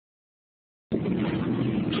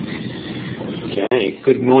Okay,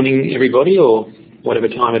 good morning everybody, or whatever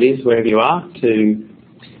time it is, wherever you are, to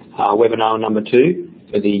webinar number 2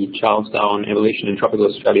 for the Charles Darwin Evolution in Tropical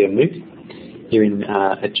Australia MOOC here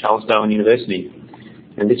at Charles Darwin University.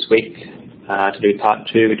 And this week, to do part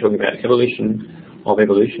 2, we're talking about evolution of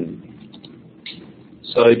evolution.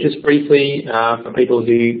 So just briefly, for people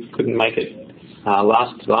who couldn't make it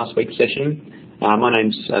last week's session, my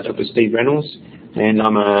name's Dr. Steve Reynolds, and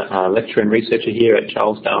I'm a lecturer and researcher here at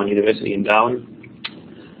Charles Darwin University in Darwin.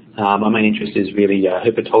 My main interest is really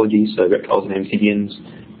herpetology, so reptiles and amphibians,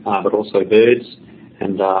 but also birds,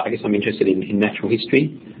 and I guess I'm interested in natural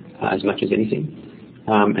history as much as anything.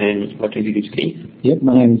 And I'd like to introduce Keith. Yep,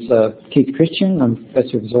 my name's Keith Christian. I'm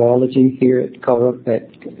Professor of Zoology here at Charles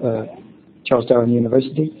Darwin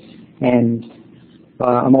University, and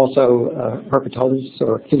I'm also a herpetologist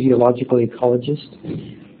or physiological ecologist,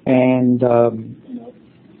 and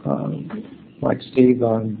like Steve,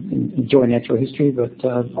 enjoy natural history, but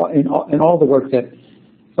in all the work that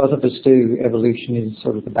both of us do, evolution is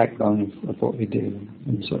sort of the backbone of what we do,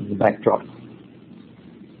 and sort of the backdrop.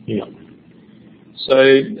 Yeah.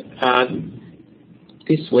 So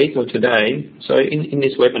this week or today, so in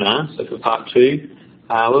this webinar, so for part 2,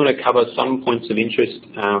 we're going to cover some points of interest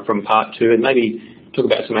from part 2, and maybe talk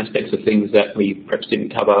about some aspects of things that we perhaps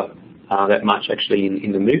didn't cover that much actually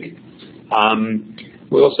in the MOOC.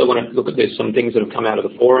 We also want to look at some things that have come out of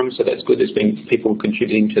the forum, so that's good. There's been people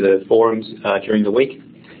contributing to the forums during the week.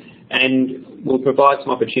 And we'll provide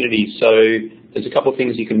some opportunities. So there's a couple of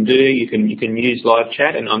things you can do. You can use live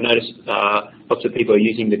chat, and I've noticed lots of people are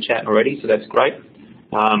using the chat already, so that's great.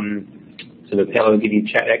 So the panel will give you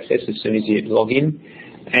chat access as soon as you log in.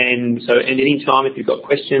 And so at any time, if you've got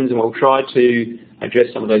questions, and we'll try to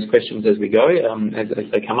address some of those questions as we go, as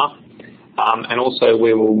they come up. And also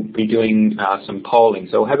we will be doing some polling.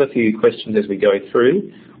 So we'll have a few questions as we go through,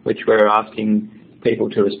 which we're asking people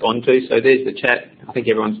to respond to. So there's the chat. I think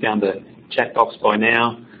everyone's found the chat box by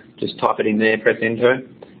now. Just type it in there, press enter,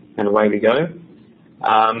 and away we go.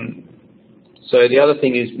 So the other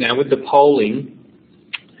thing is, now with the polling,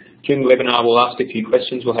 during the webinar we'll ask a few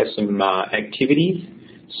questions. We'll have some activities.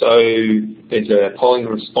 So there's a polling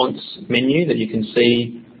response menu that you can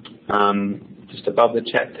see just above the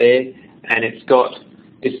chat there. And it's got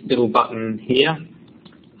this little button here.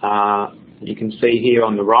 You can see here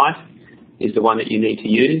on the right is the one that you need to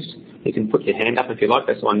use. You can put your hand up if you like,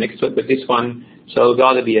 that's the one next to it. But this one, so it'll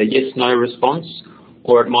either be a yes/no response,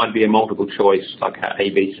 or it might be a multiple choice, like a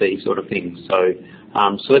ABC sort of thing. So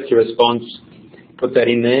select your response, put that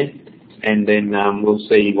in there, and then we'll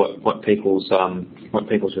see what people's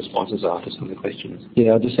responses are to some of the questions.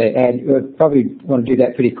 Yeah, I'll just say probably want to do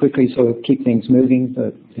that pretty quickly, so we'll keep things moving.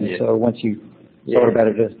 But yeah. So once you thought about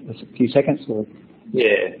it a few seconds, we'll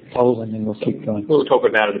poll, and then we'll keep going. We'll talk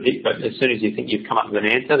about it a bit, but as soon as you think you've come up with an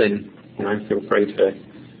answer, then feel free to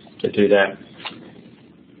do that.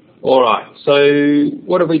 All right. So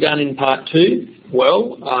what have we done in part 2?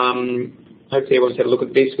 Well, hopefully everyone's had a look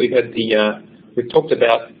at this. We've talked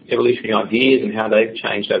about evolutionary ideas and how they've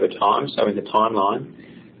changed over time, so in the timeline.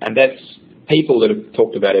 And that's people that have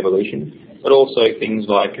talked about evolution, but also things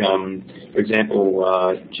like, for example,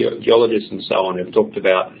 geologists and so on have talked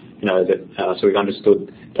about, so we've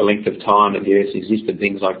understood the length of time that the Earth existed,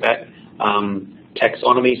 things like that.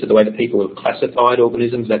 Taxonomy, so the way that people have classified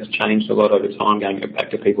organisms, that's changed a lot over time, going back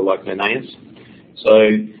to people like Linnaeus.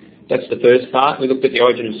 So that's the first part. We looked at the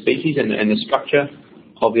origin of species and the structure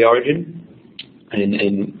of the origin.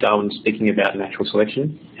 And Darwin speaking about natural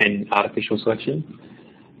selection and artificial selection.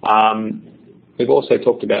 We've also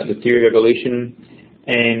talked about the theory of evolution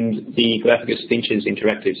and the Galapagos finches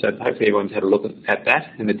interactive. So hopefully everyone's had a look at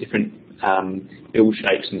that and the different bill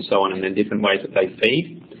shapes and so on, and the different ways that they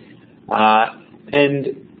feed. And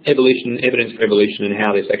evolution, evidence for evolution, and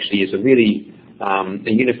how this actually is a really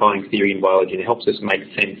a unifying theory in biology, and it helps us make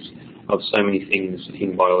sense of so many things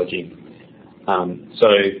in biology. So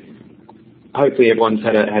hopefully everyone's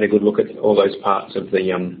had a good look at all those parts of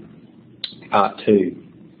the part 2.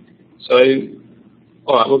 So,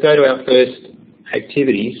 all right, we'll go to our first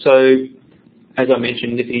activity. So, as I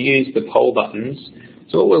mentioned, if you use the poll buttons,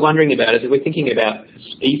 so what we're wondering about is, if we're thinking about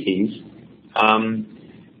species,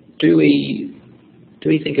 do we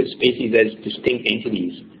think of species as distinct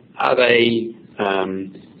entities? Are they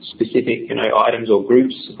specific, items or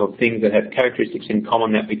groups of things that have characteristics in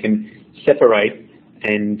common that we can separate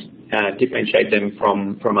and differentiate them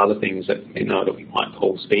from other things that that we might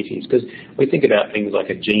call species? Because we think about things like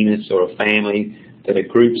a genus or a family that are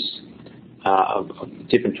groups of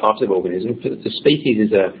different types of organisms. But the species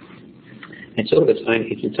is it's sort of its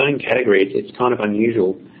own category. It's kind of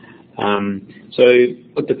unusual. So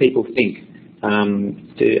what do people think?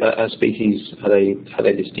 Are species, are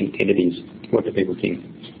they distinct entities? What do people think?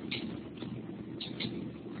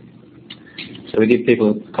 So we give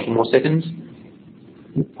people a couple more seconds.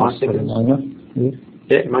 5 seconds.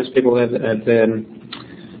 Yeah, most people have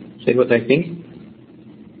said what they think.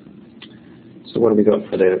 So what have we got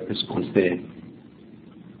for the response there?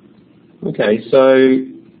 Okay, so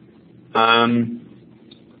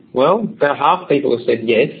well, about half people have said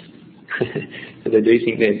yes. So they do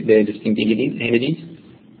think they're distinct entities.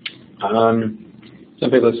 Some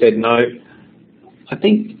people have said no. I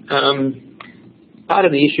think part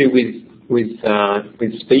of the issue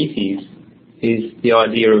with species is the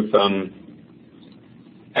idea of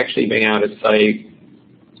actually being able to say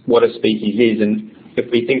what a species is. And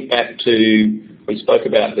if we think back to, we spoke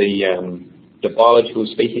about the biological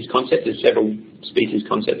species concept. There's several species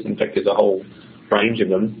concepts. In fact, there's a whole range of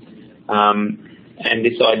them. And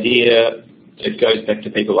this idea, it goes back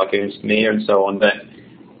to people like Ernst Mayr and so on, that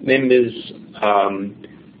members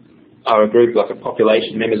are a group, like a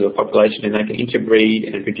population, members of a population, and they can interbreed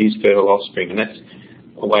and produce fertile offspring. And that's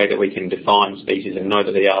a way that we can define species and know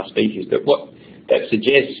that they are species. But what that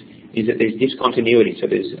suggests is that there's discontinuity. So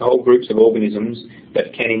there's whole groups of organisms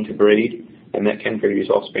that can interbreed and that can produce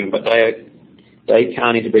offspring, but they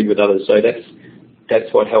can't interbreed with others. So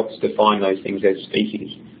that's what helps define those things as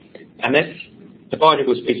species. And that's, the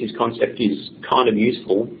biological species concept is kind of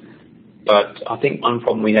useful, but I think one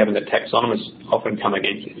problem we have and that taxonomists often come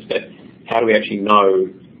against is that how do we actually know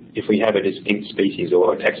if we have a distinct species,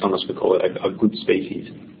 or a taxonomist would call it a good species.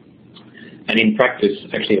 And in practice,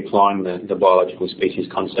 actually applying the biological species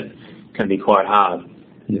concept can be quite hard.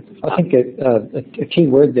 Yeah. I think a key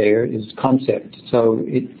word there is concept. So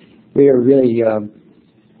we are really,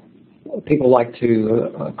 people like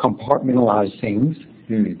to compartmentalize things.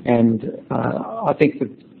 And I think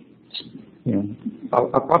that, you know,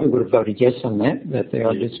 I probably would have voted yes on that they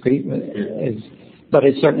are discrete, but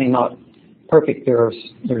it's certainly not perfect. There are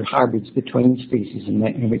hybrids between species,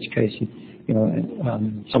 in which case,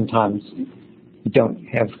 sometimes you don't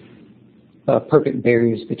have perfect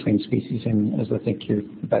barriers between species, and as I think you're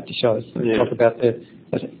about to show us, talk about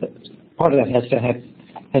part of that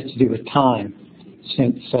has to do with time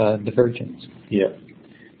since divergence. Yeah.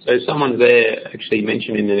 So someone there actually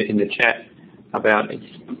mentioned in the chat about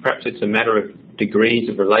perhaps it's a matter of degrees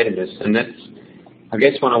of relatedness, and that's, I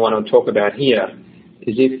guess, what I want to talk about here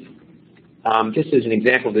is if, just as an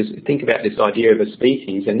example, think about this idea of a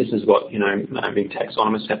species, and this is what maybe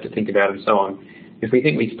taxonomists have to think about and so on. If we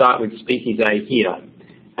think we start with species A here,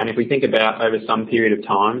 and if we think about over some period of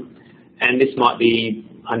time, and this might be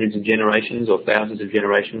hundreds of generations or thousands of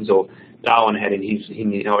generations, or Darwin had in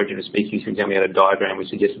the Origin of Species, for example, he had a diagram which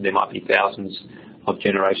suggested there might be thousands of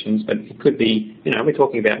generations, but it could be, we're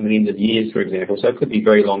talking about millions of years, for example, so it could be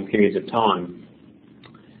very long periods of time.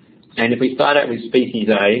 And if we start out with species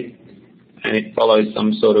A, and it follows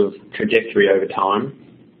some sort of trajectory over time,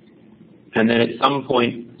 and then at some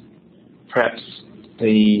point, perhaps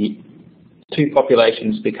the two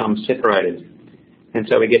populations become separated. And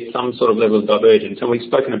so we get some sort of level of divergence. And we've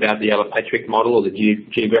spoken about the allopatric model, or the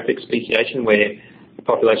geographic speciation, where the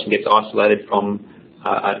population gets isolated from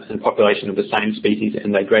a population of the same species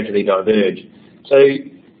and they gradually diverge. So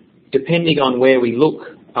depending on where we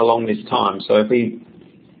look along this time, so if we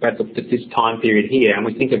looked at this time period here and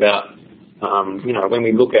we think about, when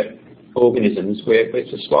we look at organisms, where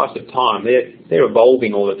it's a slice of time, they're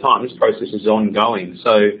evolving all the time. This process is ongoing.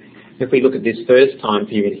 So if we look at this first time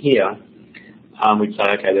period here, we'd say,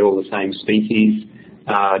 okay, they're all the same species.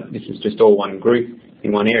 This is just all one group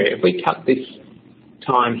in one area. If we cut this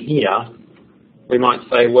time here, we might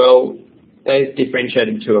say, well, they've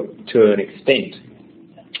differentiated to an extent,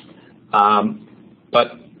 but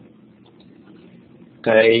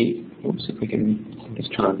they. Oops, if we can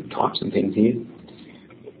just try and type some things here.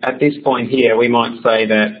 At this point here, we might say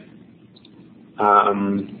that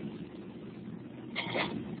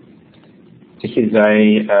this is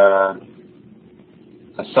a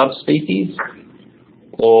subspecies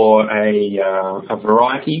or a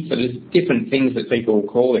variety. So there's different things that people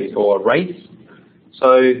call it, or a race.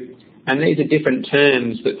 So, and these are different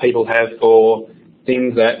terms that people have for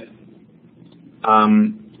things that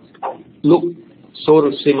look sort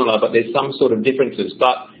of similar, but there's some sort of differences.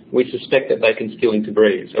 But we suspect that they can still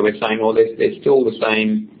interbreed. So we're saying, well, they're still the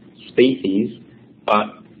same species,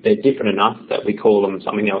 but they're different enough that we call them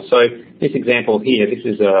something else. So this example here, this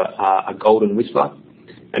is a golden whistler,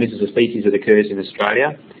 and this is a species that occurs in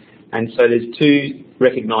Australia. And so there's two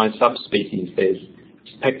recognised subspecies. There's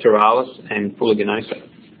pectoralis and fuliginosa.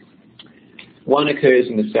 One occurs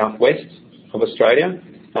in the southwest of Australia,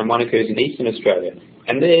 and one occurs in eastern Australia.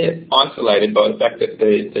 And they're isolated by the fact that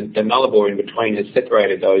the nullarbor in between has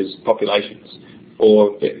separated those populations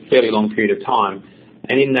for a fairly long period of time.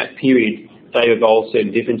 And in that period, they evolved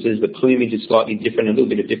certain differences. The plumage is slightly different, a little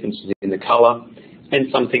bit of differences in the colour,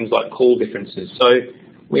 and some things like call differences. So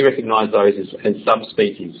we recognise those as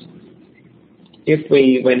subspecies. If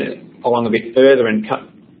we went along a bit further and cut,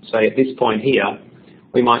 say at this point here,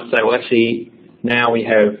 we might say, well, actually, now we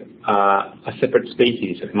have a separate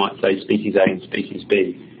species. We might say species A and species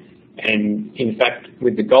B. And in fact,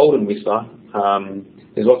 with the golden whistler,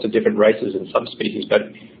 there's lots of different races and subspecies, but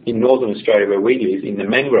in northern Australia where we live, in the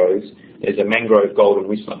mangroves, there's a mangrove golden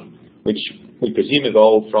whistler, which we presume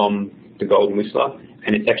evolved from the golden whistler,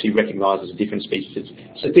 and it's actually recognised as a different species.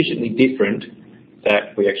 It's sufficiently different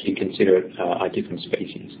that we actually consider it a different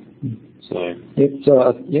species. So,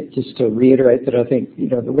 just to reiterate that, I think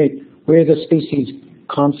the way where the species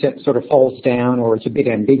concept sort of falls down, or it's a bit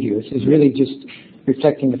ambiguous, is really just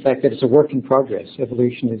reflecting the fact that it's a work in progress.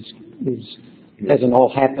 Evolution hasn't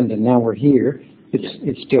all happened, and now we're here.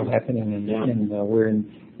 It's still happening, and we're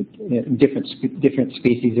in different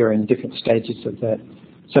species are in different stages of that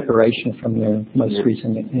separation from their most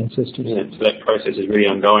recent ancestors. Yeah, so that process is really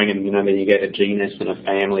ongoing, and then you get a genus and a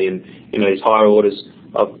family, and these higher orders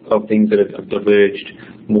of things that have diverged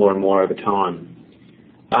more and more over time.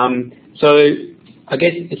 So I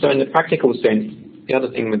guess in the practical sense, the other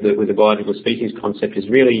thing with the biological species concept is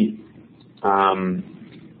really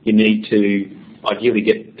you need to ideally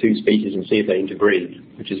get two species and see if they interbreed,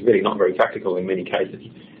 which is really not very practical in many cases.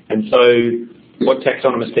 And so what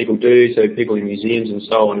taxonomist people do, so people in museums and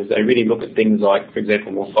so on, is they really look at things like, for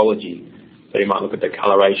example, morphology. So you might look at the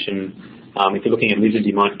coloration. If you're looking at lizards,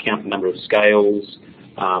 you might count the number of scales.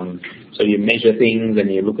 So you measure things and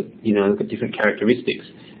you look at different characteristics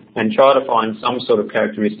and try to find some sort of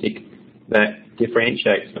characteristic that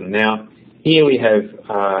differentiates them. Now, here we have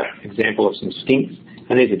an example of some skinks,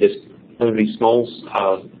 and these are just really small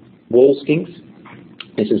wall skinks.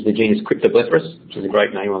 This is the genus Cryptoblepharus, which is a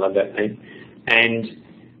great name. I love that name. And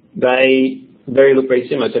they look very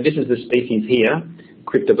similar. So this is the species here,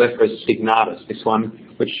 Cryptoblepharus signatus.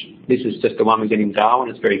 This is just the one we get in Darwin.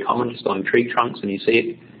 It's very common, just on tree trunks, and you see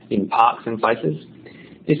it in parks and places.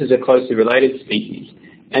 This is a closely related species.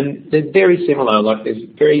 And they're very similar, like there's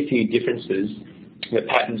very few differences. The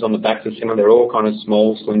patterns on the backs are similar. They're all kind of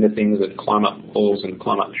small, slender things that climb up walls and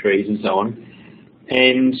climb up trees and so on.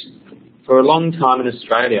 And for a long time in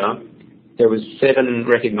Australia, there was 7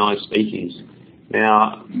 recognised species.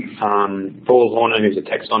 Now, Paul Horner, who's a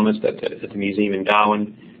taxonomist at the museum in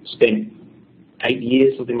Darwin, spent 8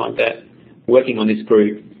 years, something like that, working on this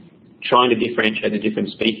group, trying to differentiate the different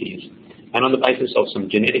species. And on the basis of some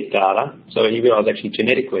genetic data, so he realised actually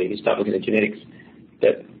genetically, he started looking at genetics,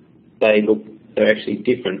 that they're actually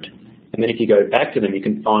different. And then if you go back to them, you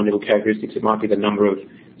can find little characteristics. It might be the number of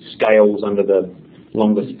scales under the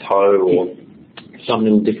longest toe, or some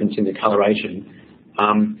little difference in the coloration.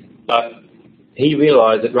 But he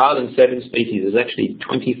realised that rather than 7 species, there's actually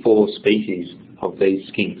 24 species of these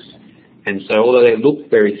skinks. And so although they look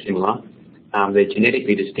very similar, they're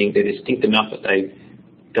genetically distinct. They're distinct enough that they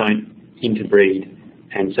don't interbreed,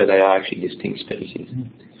 and so they are actually distinct species.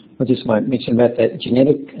 I just might mention about that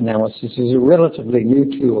genetic analysis is a relatively new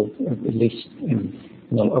tool, at least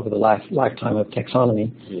over the lifetime of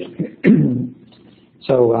taxonomy. Yeah.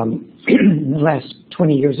 So in the last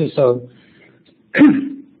 20 years or so,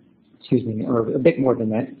 excuse me, or a bit more than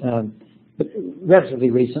that, but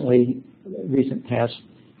relatively recent past,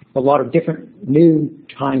 a lot of different new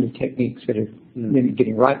kind of techniques that are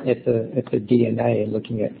getting right at the DNA and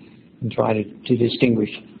looking at and trying to distinguish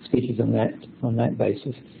species on that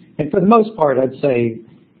basis. And for the most part, I'd say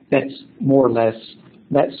that's more or less,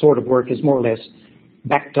 that sort of work is more or less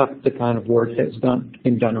backed up the kind of work that's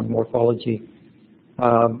been done on morphology.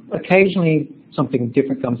 Occasionally, something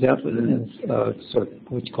different comes out within sort of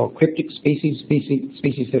what you call cryptic species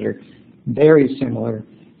that are very similar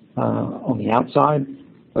on the outside,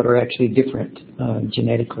 but are actually different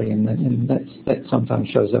genetically, and that sometimes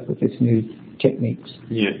shows up with these new techniques.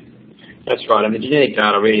 Yeah. That's right, and the genetic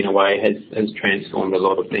data really, in a way, has transformed a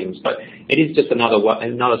lot of things. But it is just another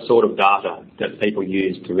sort of data that people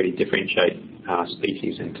use to really differentiate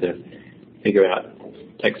species and to figure out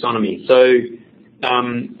taxonomy. So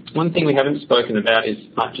one thing we haven't spoken about as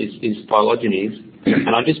much is phylogenies,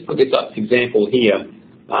 and I just put this up example here,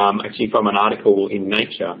 actually from an article in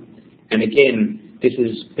Nature. And again, this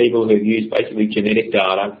is people who've used basically genetic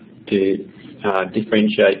data to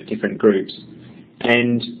differentiate different groups.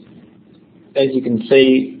 And as you can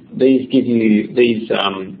see, these give you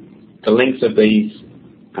the lengths of these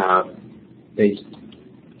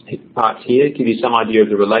parts here give you some idea of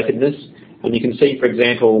the relatedness. And you can see, for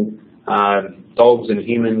example, dogs and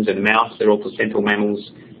humans and mouse, they're all placental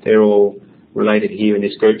mammals. They're all related here in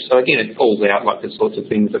this group. So again, it falls out like the sorts of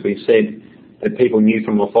things that we've said that people knew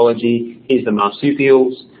from morphology. Here's the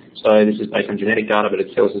marsupials. So this is based on genetic data, but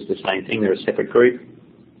it tells us the same thing. They're a separate group.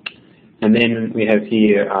 And then we have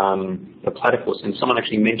here the platypus. And someone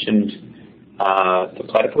actually mentioned the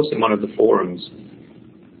platypus in one of the forums.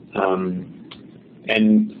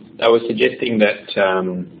 And I was suggesting that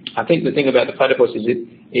I think the thing about the platypus is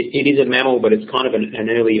it is a mammal, but it's kind of an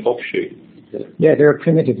early offshoot. Yeah, they're a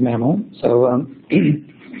primitive mammal. So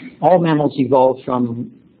all mammals evolved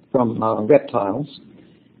from reptiles,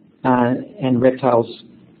 and reptiles,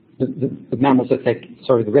 the mammals that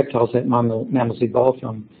the reptiles that mammals evolved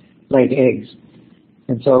from laid eggs,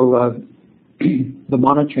 and so the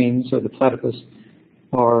monotremes or the platypus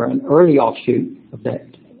are an early offshoot of that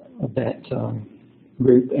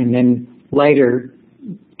group, and then later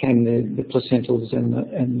came the placentals and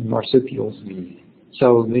the marsupials. Mm-hmm.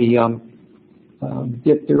 So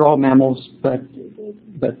they're all mammals, but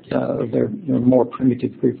they're a more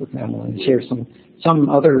primitive group of mammals and share some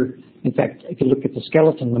other. In fact, if you look at the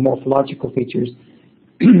skeleton, the morphological features,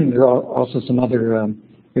 there are also some other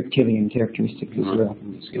reptilian characteristics as well.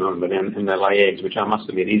 And they lay eggs, which I must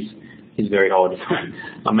admit is very odd for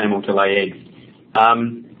a mammal to lay eggs.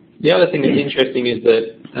 The other thing that's interesting is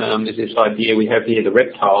that there's this idea we have here the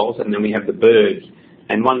reptiles, and then we have the birds.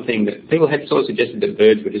 And one thing that people had sort of suggested that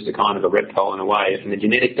birds were just a kind of a reptile in a way, and the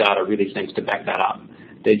genetic data really seems to back that up.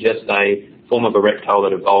 They're just a form of a reptile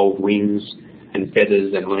that evolved wings and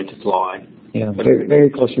feathers and learned to fly. Yeah, very, very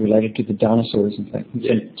closely related to the dinosaurs, in fact.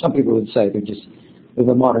 Yeah. Some people would say they're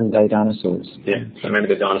the modern day dinosaurs. Yeah, so maybe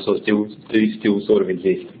the dinosaurs do still sort of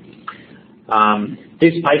exist.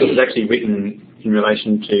 This paper was actually written in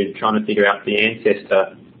relation to trying to figure out the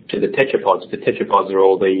ancestor to the tetrapods. The tetrapods are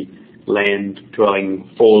all the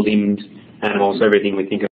land-dwelling, four-limbed animals, everything we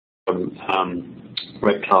think of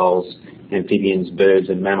reptiles, amphibians, birds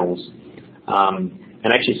and mammals.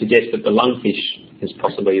 And actually suggests that the lungfish is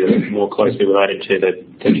possibly more closely related to the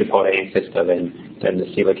tetrapod ancestor than the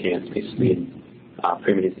coelacanth, this weird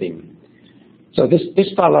primitive thing. So this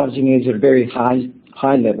phylogeny is at a very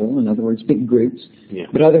high level, in other words, big groups, yeah.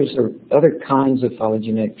 But other kinds of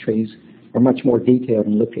phylogenetic trees are much more detailed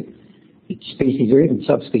and look at each species or even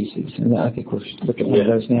subspecies, and I think we'll look at one of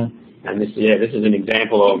those now. And this is an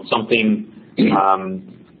example of something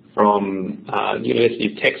from the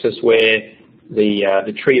University of Texas, where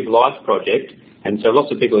the Tree of Life project, and so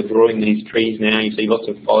lots of people are drawing these trees now. You see lots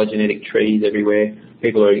of phylogenetic trees everywhere.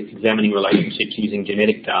 People are examining relationships using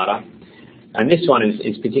genetic data. And this one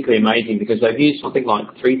is particularly amazing because they've used something like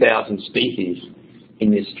 3,000 species in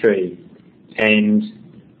this tree. And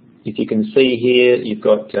if you can see here, you've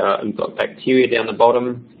got bacteria down the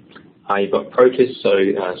bottom. You've got protists, so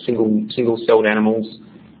single-celled animals.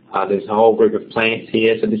 There's a whole group of plants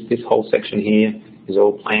here. So this whole section here is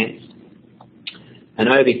all plants. And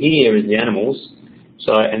over here is the animals.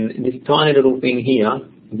 So, and this tiny little thing here,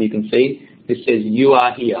 as you can see, this says "you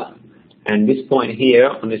are here." And this point here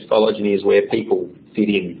on this phylogeny is where people fit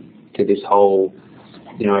in to this whole,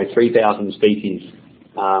 3,000 species.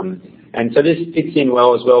 And so this fits in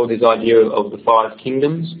well as well with this idea of the 5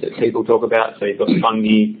 kingdoms that people talk about. So you've got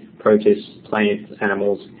fungi, protists, plants,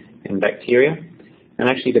 animals, and bacteria. And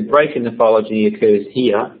actually the break in the phylogeny occurs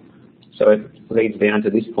here. So it leads down to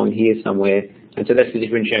this point here somewhere. And so that's the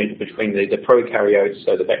differentiation between the prokaryotes,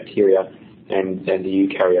 so the bacteria, and the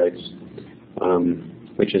eukaryotes.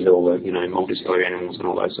 Which is all the multicellular animals and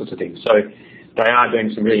all those sorts of things. So they are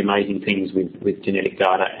doing some really amazing things with genetic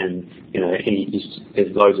data, and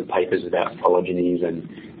there's loads of papers about phylogenies and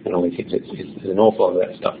all these things. There's an awful lot of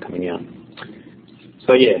that stuff coming out.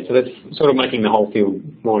 So yeah, so that's sort of making the whole field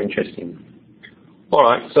more interesting. All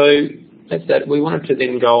right, so that's that. We wanted to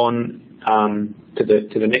then go on to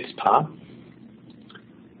the next part,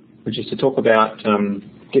 which is to talk about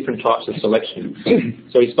different types of selection.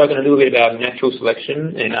 So we've spoken a little bit about natural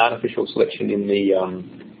selection and artificial selection in the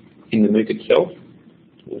MOOC itself.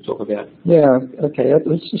 We'll talk about. Yeah. Okay.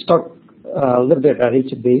 Let's just talk a little bit about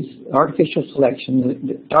each of these. Artificial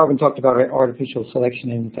selection. Darwin talked about artificial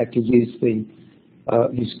selection. In fact, he used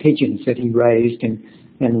these pigeons that he raised, and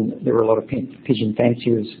there were a lot of pigeon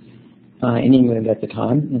fanciers in England at the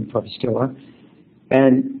time, and probably still are.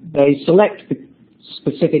 And they select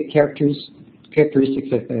specific characteristics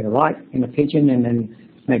that they like in a pigeon, and then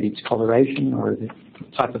maybe its coloration or the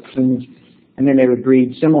type of plumage, and then they would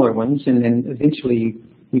breed similar ones, and then eventually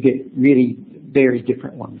you get really very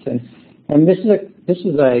different ones. And this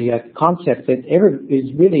is a concept that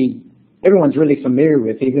is really everyone's really familiar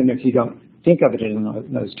with, even if you don't think of it in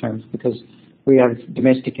those terms, because we have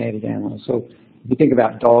domesticated animals. So if you think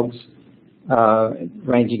about dogs,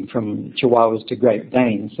 ranging from Chihuahuas to Great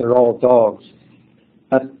Danes, they're all dogs,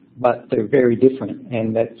 but they're very different,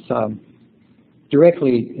 and that's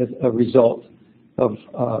directly a result of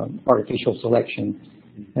artificial selection.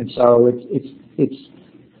 And so it's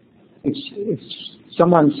if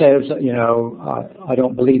someone says, you know, I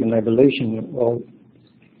don't believe in evolution, well,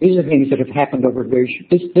 these are things that have happened over very.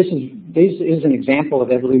 This is an example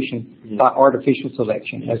of evolution by artificial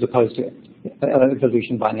selection as opposed to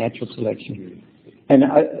evolution by natural selection. And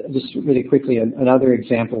just really quickly, another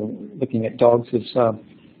example looking at dogs is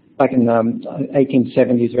back in the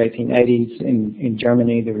 1870s or 1880s in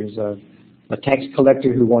Germany, there was a tax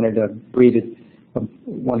collector who wanted to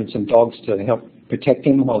wanted some dogs to help protect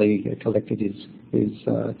him while he collected his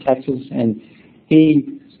taxes, and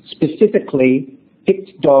he specifically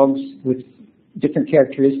picked dogs with different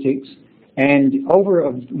characteristics, and over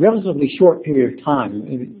a relatively short period of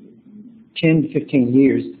time, 10 to 15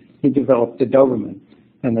 years, he developed the Doberman.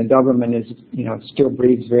 And the Doberman is, you know, still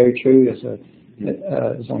breeds very true as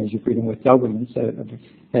long as you're breeding with Dobermans.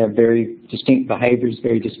 They have very distinct behaviors,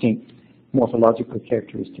 very distinct morphological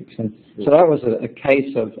characteristics. And so that was a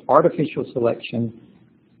case of artificial selection,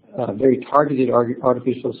 very targeted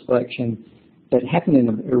artificial selection that happened in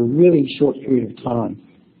a really short period of time.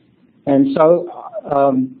 And so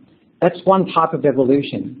that's one type of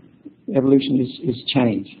evolution. Evolution is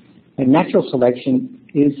change. And natural selection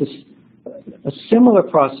is a similar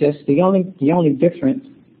process. The only difference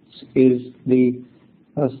is the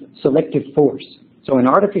selective force. So in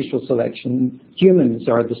artificial selection, humans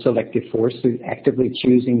are the selective force who actively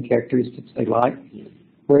choosing characteristics they like,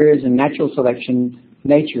 whereas in natural selection,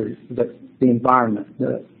 nature, the environment,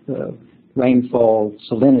 the rainfall,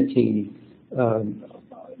 salinity,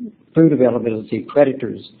 food availability,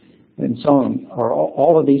 predators, and so on, are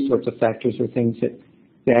all of these sorts of factors are things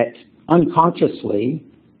that unconsciously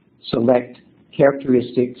select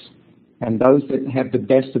characteristics, and those that have the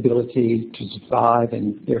best ability to survive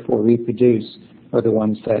and therefore reproduce are the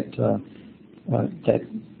ones that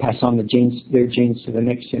pass on their genes to the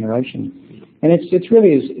next generation. And it's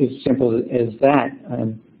really as simple as that.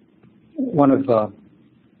 One of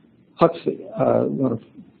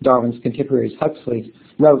Darwin's contemporaries, Huxley,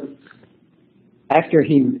 wrote, after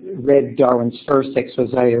he read Darwin's first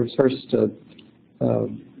expose, or his first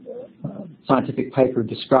scientific paper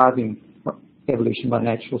describing evolution by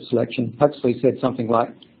natural selection, Huxley said something like,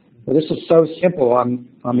 "Well, this is so simple. I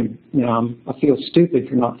feel stupid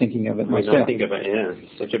for not thinking of it myself." I think of it, yeah.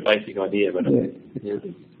 It's such a basic idea, but yeah.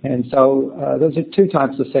 And so those are two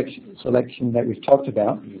types of selection that we've talked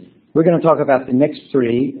about. We're going to talk about the next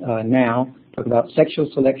three now. Talk about sexual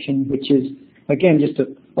selection, which is again just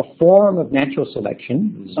a form of natural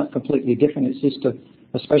selection. It's not completely different. It's just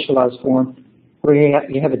a specialized form where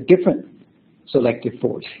you have a different selective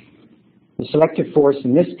force. The selective force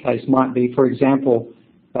in this case might be, for example,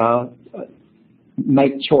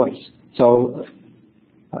 mate choice. So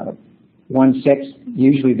one sex,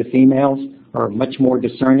 usually the females, are much more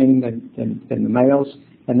discerning than the males,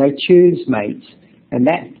 and they choose mates, and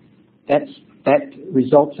that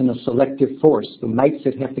results in a selective force. The mates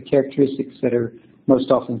that have the characteristics that are most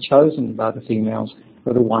often chosen by the females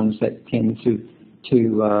are the ones that tend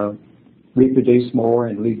to reproduce more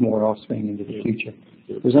and leave more offspring into the future.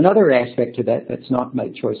 There's another aspect to that that's not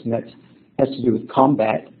mate choice, and that has to do with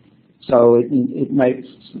combat. So it makes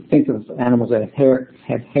think of animals that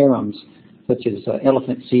have harems, such as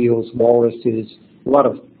elephant seals, walruses, a lot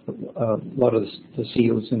of the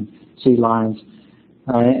seals and sea lions,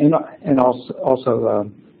 and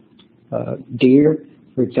also deer,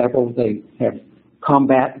 for example. They have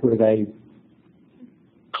combat where they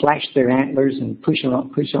clash their antlers and push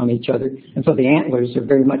on each other, and so the antlers are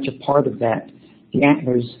very much a part of that. The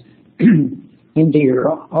antlers in deer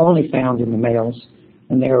are only found in the males,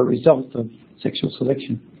 and they're a result of sexual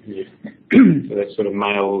selection. Yeah. So that sort of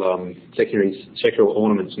male sexual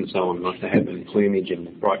ornaments and so on, like they have in plumage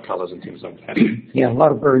and bright colours and things like that. Yeah, a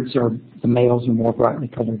lot of birds the males are more brightly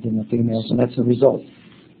coloured than the females, and that's a result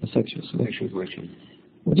of sexual selection.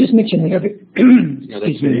 We'll just mention the other.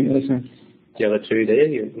 The other two there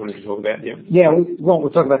you wanted to talk about, yeah? Yeah, we'll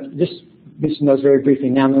talk about just mention those very briefly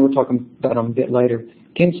now, and then we'll talk about them a bit later.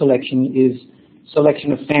 Kin selection is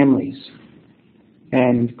selection of families,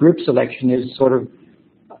 and group selection is sort of,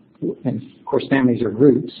 and of course families are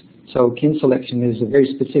groups, so kin selection is a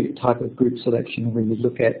very specific type of group selection where you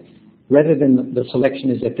look at, rather than the selection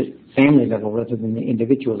is at the family level rather than the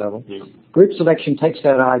individual level. Yeah. Group selection takes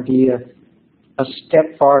that idea a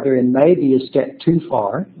step farther and maybe a step too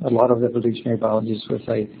far. A lot of evolutionary biologists will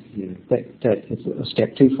say that it's a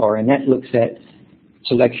step too far, and that looks at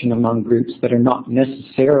selection among groups that are not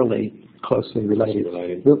necessarily closely related.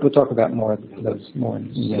 We'll talk about more of those more.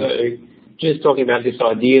 So, just talking about this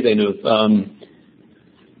idea then of,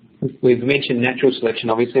 we've mentioned natural selection,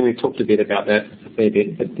 obviously, we've talked a bit about that a fair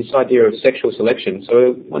bit, but this idea of sexual selection.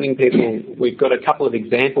 So wanting people, we've got a couple of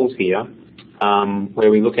examples here where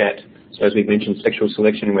we look at, so as we've mentioned, sexual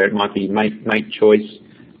selection where it might be mate choice,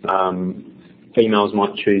 females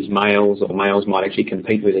might choose males, or males might actually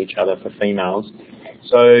compete with each other for females.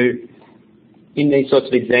 So in these sorts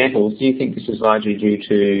of examples, do you think this is largely due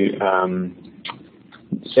to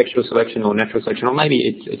sexual selection or natural selection, or maybe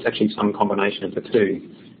it's actually some combination of the two?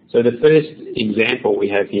 So the first example we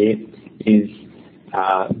have here is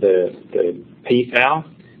the peafowl.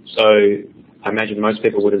 So I imagine most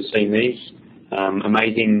people would have seen these.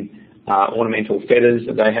 Amazing ornamental feathers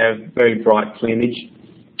that they have, very bright plumage.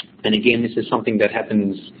 And again, this is something that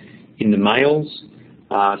happens in the males.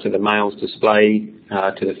 So the males display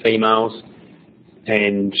to the females.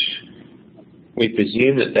 And we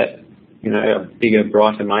presume that a bigger,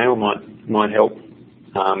 brighter male might help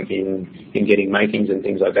in getting matings and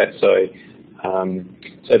things like that.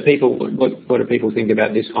 So people, what do people think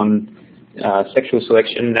about this on sexual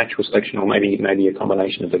selection, natural selection, or maybe a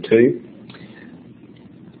combination of the two?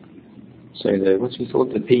 So what's it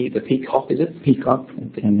called? The peacock, is it? Peacock.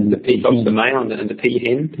 And then the peacock's the male, and the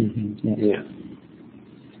peahen. Yeah.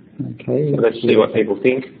 Okay. So let's see what people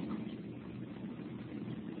think.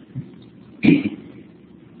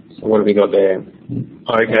 So what have we got there?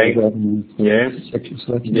 Okay. Yeah. Sexual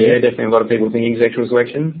selection. Yeah, definitely a lot of people thinking sexual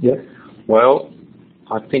selection. Yeah. Well,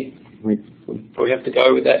 I think we probably have to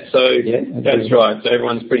go with that. So yeah, that's right. So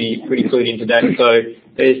everyone's pretty clued into that. So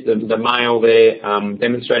there's the male there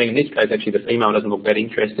demonstrating. In this case, actually, the female doesn't look that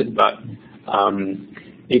interested, but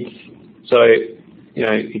it's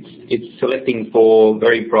selecting for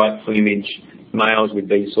very bright plumage. Males with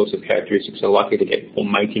these sorts of characteristics are likely to get more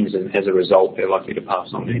matings, and as a result, they're likely to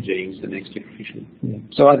pass on their genes to the next generation. Yeah.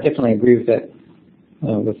 So I definitely agree with that,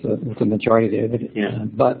 with the majority there.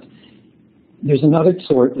 But there's another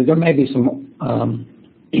sort. There may be some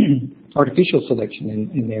artificial selection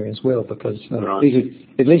in there as well, because these are,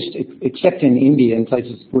 at least except in India and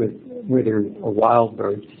places where they're a wild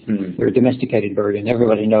bird, they're a domesticated bird, and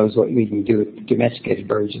everybody knows what we can do with domesticated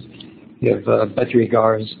birds. You have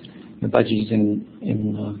budgerigars. The budgies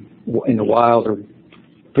in the wild are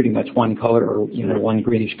pretty much one color, or one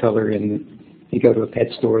greenish color, and you go to a pet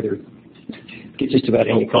store, they're just about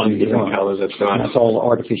any color you want. Colours, that's right. And that's all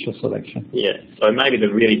artificial selection. Yeah, so maybe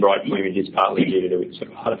the really bright plumage is partly due to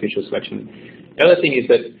sort of artificial selection. The other thing is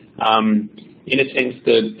that, in a sense,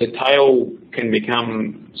 the tail can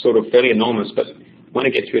become sort of fairly enormous, but when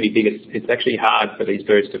it gets really big, it's actually hard for these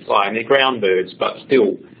birds to fly, and they're ground birds, but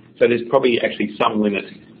still, so there's probably actually some limit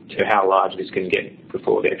to how large this can get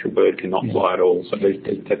before the actual bird cannot fly at all. So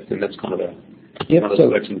that's kind of another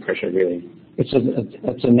selection pressure, really. It's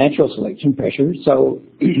a natural selection pressure. So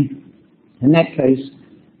in that case,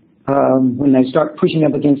 when they start pushing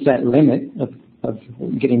up against that limit of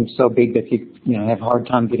getting so big that you have a hard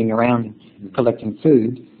time getting around and collecting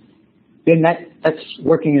food, then that's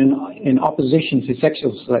working in opposition to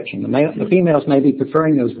sexual selection. The females may be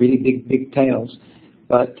preferring those really big tails,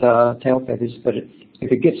 but tail feathers, but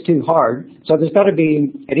if it gets too hard, so there's got to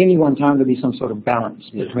be, at any one time, there'll be some sort of balance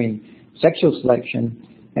between sexual selection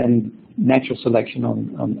and natural selection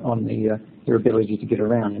on their ability to get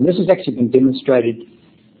around. And this has actually been demonstrated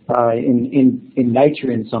in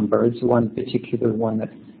nature in some birds. The one particular one that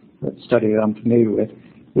study that I'm familiar with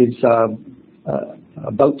is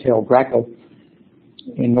a boat-tailed grackle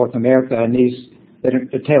in North America, and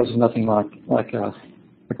the tails are nothing like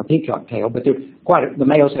a peacock tail, but the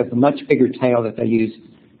males have a much bigger tail that they use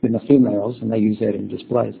than the females, and they use that in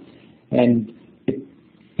displays. And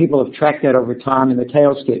people have tracked that over time, and the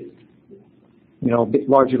tails get a bit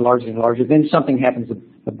larger and larger. Then something happens,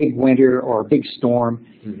 a big winter or a big storm,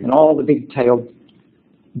 and all the big-tailed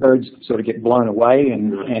birds sort of get blown away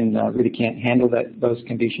and really can't handle those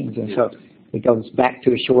conditions, and so it goes back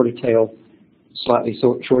to a shorter tail, slightly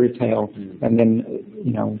shorter tail, and then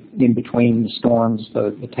in between the storms,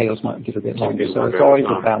 the tails might get a bit longer. So it's always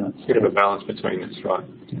a balance. Bit of a balance between this, right?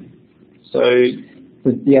 So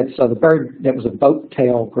so the bird that was a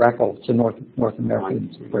boat-tail grackle, it's a North American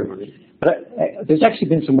bird. But there's actually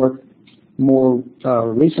been some more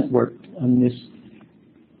recent work on this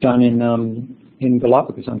done in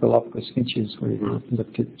Galapagos, on Galapagos finches, where we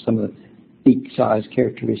looked at some of beak size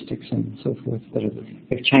characteristics and so forth that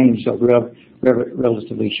have changed over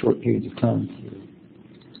relatively short periods of time.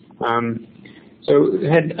 So we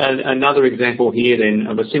had another example here then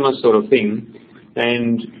of a similar sort of thing,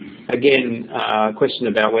 and again a question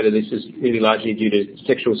about whether this is really largely due to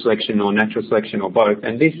sexual selection or natural selection or both.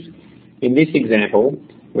 And in this example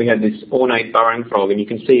we have this ornate burrowing frog, and you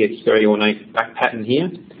can see its very ornate back pattern here.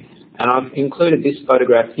 And I've included this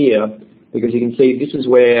photograph here because you can see this is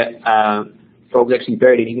where frog's actually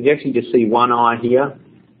buried in. You can actually just see one eye here.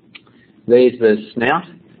 There's the snout,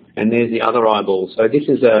 and there's the other eyeball. So this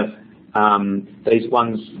is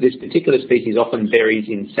this particular species often buries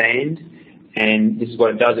in sand, and this is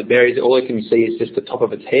what it does. It buries, all it can see is just the top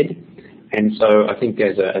of its head. And so I think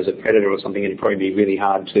as a predator or something, it'd probably be really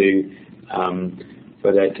hard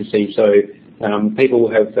for that to see. So people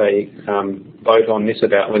have a vote on this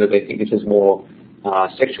about whether they think this is more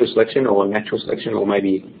sexual selection or natural selection, or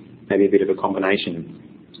maybe a bit of a combination.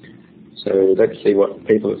 So let's see what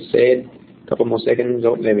people have said. A couple more seconds.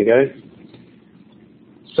 Oh, there we go.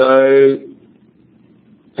 So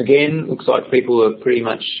again, looks like people are pretty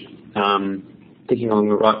much thinking along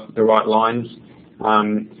the right lines.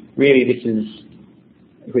 Really, this is,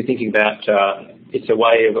 if we're thinking about, it's a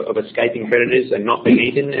way of escaping predators and not being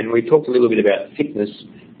eaten. And we talked a little bit about fitness,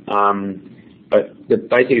 but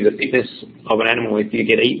basically the fitness of an animal, if you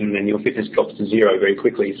get eaten, then your fitness drops to zero very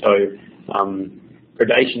quickly. So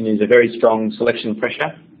predation is a very strong selection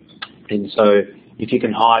pressure, and so if you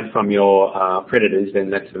can hide from your predators, then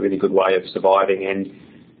that's a really good way of surviving. And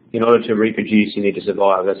in order to reproduce, you need to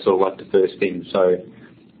survive. That's sort of like the first thing. So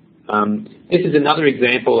this is another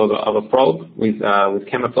example of a frog with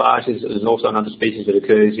camouflage. There's also another species that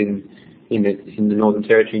occurs in the Northern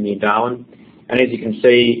Territory near Darwin. And as you can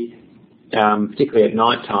see, particularly at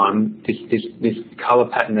night time, this colour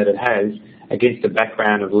pattern that it has against the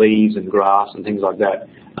background of leaves and grass and things like that,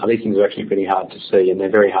 these things are actually pretty hard to see, and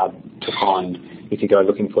they're very hard to find if you go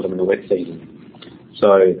looking for them in the wet season.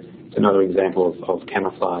 So it's another example of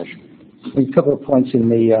camouflage. There's a couple of points in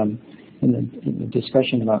the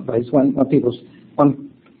discussion about race.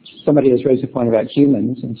 Somebody has raised a point about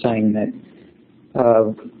humans and saying that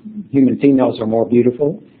human females are more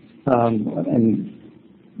beautiful and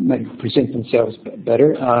may present themselves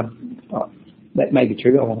better. That may be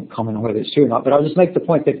true. I won't comment on whether it's true or not, but I'll just make the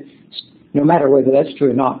point that no matter whether that's true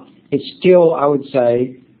or not, it's still, I would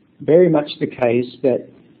say, very much the case that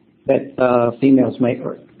females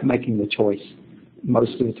are making the choice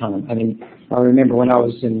most of the time. I mean, I remember when I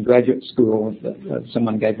was in graduate school,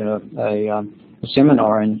 someone gave a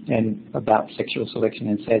seminar and about sexual selection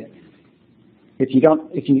and said, if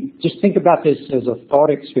you just think about this as a thought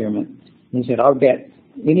experiment, and he said, I'll bet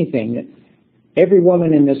anything that every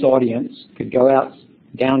woman in this audience could go out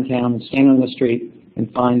downtown and stand on the street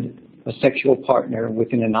and find a sexual partner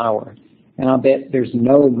within an hour. And I'll bet there's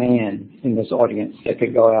no man in this audience that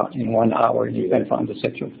could go out in 1 hour and find a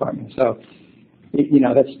sexual partner. So,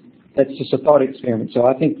 that's just a thought experiment. So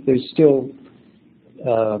I think there's still,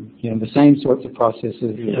 the same sorts of processes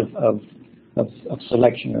of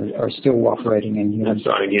selection are still operating in humans. That's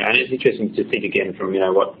right. Yeah, and it's interesting to think again from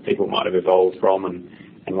what people might have evolved from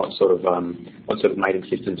and what sort of mating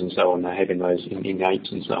systems and so on they have in those in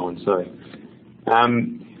apes and so on. So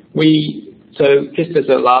so just as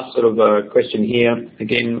a last sort of question here,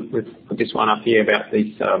 again we've put this one up here about this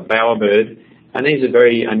bowerbird, and these are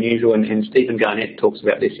very unusual, and Stephen Garnett talks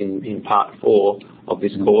about this in part 4 of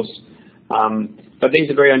this course. But these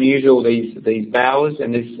are very unusual, these bowers,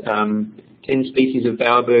 and there's 10 species of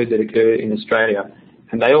bowerbird that occur in Australia.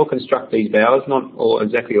 And they all construct these bowers, not all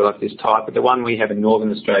exactly like this type, but the one we have in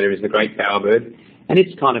northern Australia is the great bowerbird, and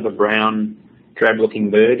it's kind of a brown,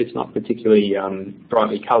 drab-looking bird. It's not particularly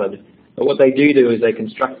brightly coloured. But what they do is they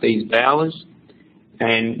construct these bowers,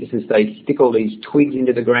 and they stick all these twigs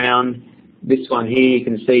into the ground. This one here, you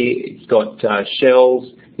can see it's got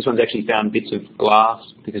shells. This one's actually found bits of glass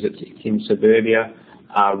because it's in suburbia,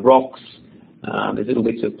 rocks, there's little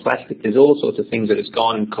bits of plastic. There's all sorts of things that it's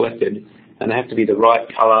gone and collected, and they have to be the right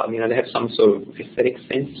colour. They have some sort of aesthetic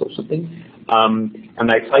sense or something. And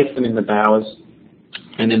they place them in the bowers,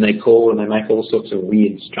 and then they call and they make all sorts of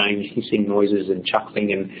weird, strange hissing noises and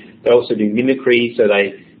chuckling, and they also do mimicry, so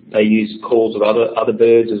they use calls of other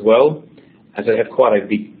birds as well, as they have quite a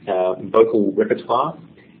big vocal repertoire,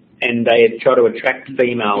 and they try to attract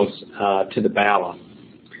females to the bower.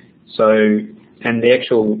 So, and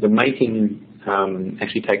the mating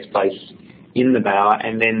actually takes place in the bower,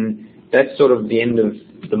 and then that's sort of the end of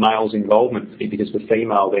the male's involvement, because the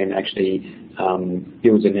female then actually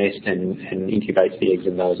builds a nest and incubates the eggs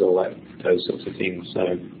and those sorts of things.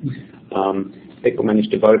 So people manage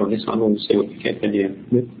to vote on this one, we'll see what we get. Can you?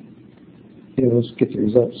 Yep. Yeah, let's get the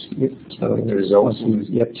results. Yep. So the results.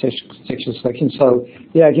 Yep, sexual selection. So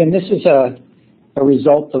yeah, again, this is a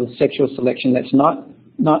result of sexual selection that's not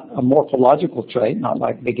a morphological trait, not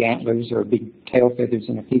like big antlers or big tail feathers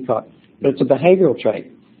in a peacock, but it's a behavioral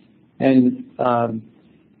trait. And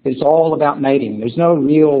it's all about mating. There's no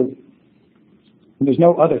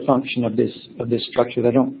other function of this structure.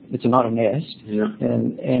 It's not a nest. Yeah.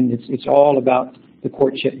 And it's all about the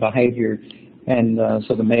courtship behavior. And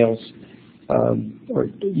so the males or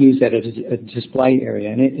use that as a display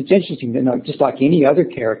area. And it's interesting to note, just like any other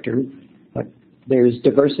character, like there's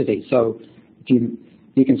diversity. So if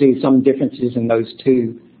you can see some differences in those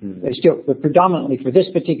two. But predominantly for this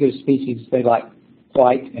particular species, they like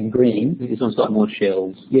white and green. This one's got more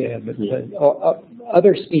shells. Yeah, but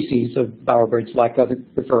other species of bowerbirds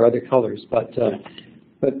prefer other colors. But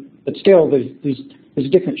still, there's a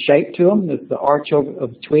different shape to them. The arch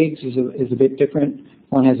of twigs is a bit different.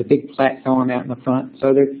 One has a big platform out in the front.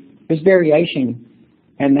 So there's variation,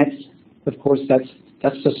 and that's the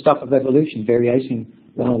stuff of evolution. Variation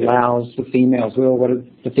that allows the females. Well, what do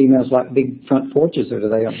the females like? Big front porches, or do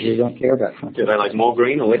they don't care about front? Do they like more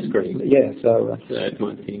green or less green? Yeah, so that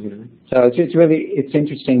might be, So it's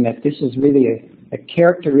interesting that this is really a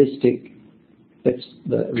characteristic that's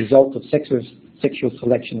the result of sexual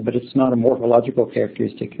selection, but it's not a morphological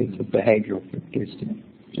characteristic. It's a behavioral characteristic.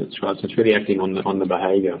 That's right. So it's really acting on the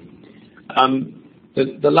behaviour.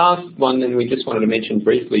 The last one, then, we just wanted to mention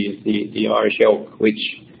briefly is the Irish elk,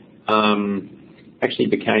 which actually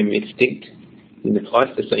became extinct in the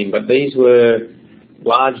Pleistocene. But these were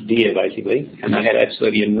large deer, basically, and they had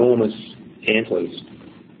absolutely enormous antlers.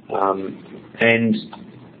 And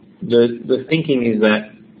the thinking is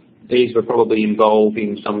that these were probably involved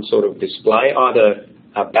in some sort of display, either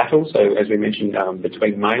a battle, so as we mentioned,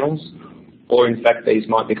 between males, or in fact these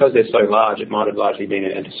might, because they're so large, it might have largely been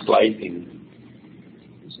a display thing.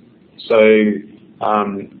 So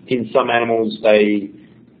in some animals,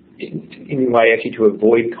 in a way actually to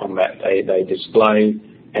avoid combat, they display,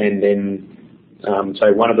 and then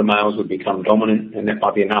so one of the males would become dominant, and that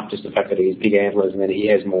might be enough, just the fact that he has big antlers, and then he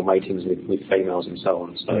has more matings with females and so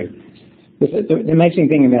on. So the amazing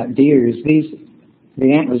thing about deer is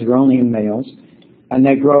the antlers are only in males, and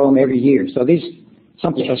they grow them every year. So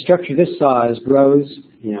a structure this size grows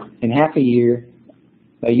in half a year.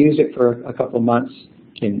 They use it for a couple of months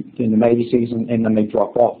in the mating season, and then they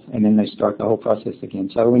drop off, and then they start the whole process again.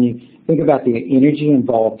 So when you think about the energy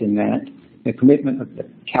involved in that, the commitment of the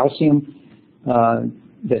calcium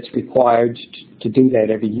that's required to do that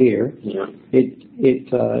every year,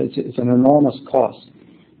 it's an enormous cost.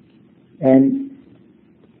 And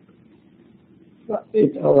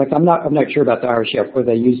I'm not sure about the Irish elk,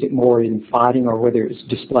 whether they use it more in fighting or whether it's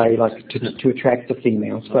display, like to attract the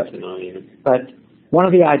females. But one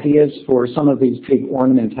of the ideas for some of these big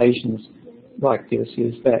ornamentations like this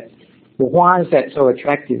is that, well, why is that so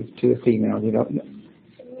attractive to a female?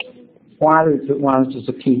 Why does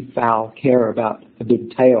a peafowl care about a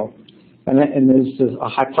big tail? And there's a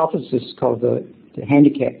hypothesis called the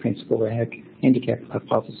handicap principle, or handicap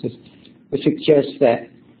hypothesis, which suggests that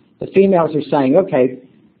the females are saying, okay,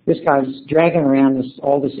 this guy's dragging around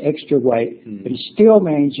all this extra weight, but he's still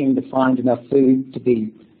managing to find enough food to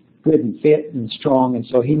be good and fit and strong, and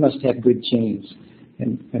so he must have good genes.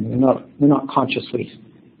 And we're not consciously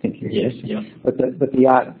thinking this. Yeah. But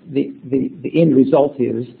the end result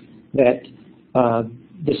is that that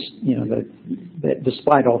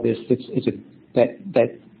despite all this,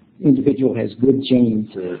 that individual has good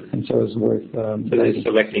genes, and so is worth. So they're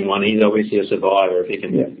selecting one. He's obviously a survivor if he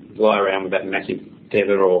can fly around with that massive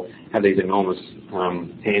feather or have these enormous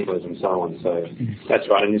antlers and so on. So that's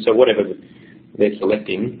right. And so whatever they're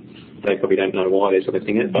selecting, they probably don't know why they're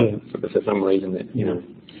selecting it, but for some reason that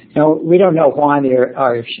Now we don't know why the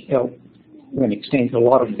Irish elk went extinct. A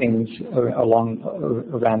lot of things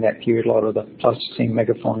around that period, a lot of the Pleistocene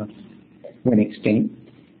megafauna went extinct.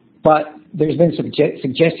 But there's been some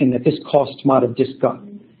suggestion that this cost might have just got,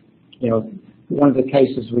 one of the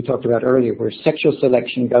cases we talked about earlier where sexual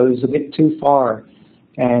selection goes a bit too far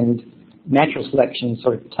and natural selection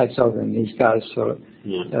sort of takes over, and these guys sort of,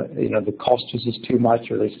 the cost was just too much,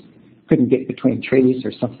 or they couldn't get between trees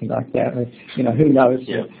or something like that. Who knows?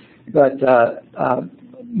 Yeah. But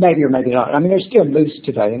maybe or maybe not. I mean, there's still moose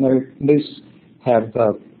today, and their moose have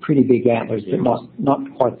pretty big antlers, but not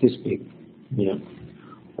quite this big. Yeah.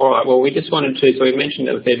 All right. Well, we just wanted to. So we mentioned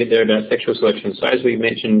a fair bit there about sexual selection. So as we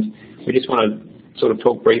mentioned, we just want to sort of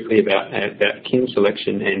talk briefly about kin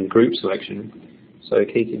selection and group selection. So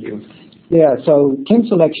Keith, did you? Yeah. So kin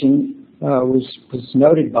selection was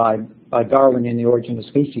noted by by Darwin in The Origin of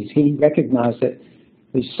Species, he recognized that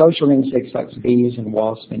these social insects like bees and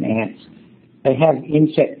wasps and ants, they have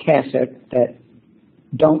insect casts that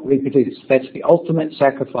don't reproduce. That's the ultimate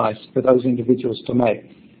sacrifice for those individuals to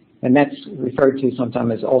make. And that's referred to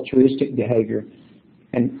sometimes as altruistic behavior.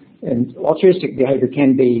 And altruistic behavior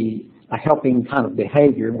can be a helping kind of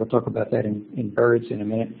behavior, and we'll talk about that in birds in a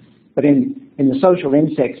minute. But in the social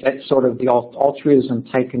insects, that's sort of the altruism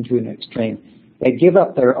taken to an extreme. They give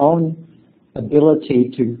up their own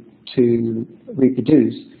ability to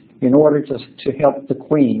reproduce in order to help the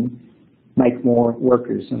queen make more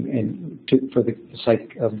workers for the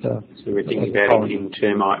sake of the. So we're thinking about it in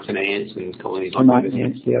termites and ants and colonies like that. Termites,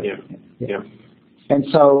 ants, yeah. Yeah. And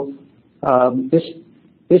so this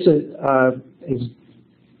is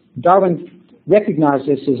Darwin recognized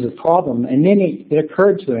this as a problem, and then it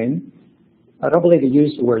occurred to him. I don't believe he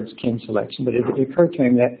used the words kin selection, but it occurred to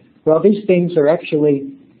him that, well, these things are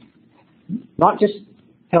actually not just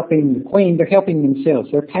helping the queen, they're helping themselves.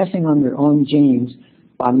 They're passing on their own genes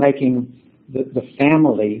by making the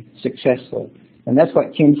family successful. And that's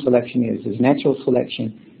what kin selection is natural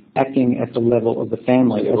selection acting at the level of the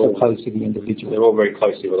family as opposed to the individual. They're all very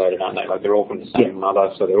closely related, aren't they? Like they're all from the same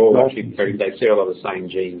mother, so they're all actually they share a lot of the same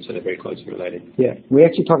genes, so they're very closely related. Yeah, we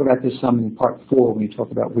actually talk about this some in part 4 when we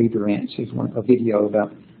talk about weaver ants. There's a video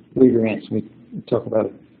about weaver ants. We talk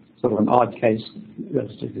about sort of an odd case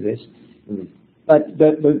relative to this. Mm. But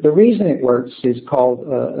the reason it works is called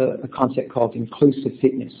a concept called inclusive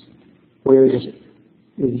fitness, where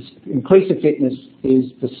inclusive fitness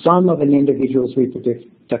is the sum of an individual's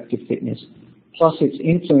reproductive fitness plus its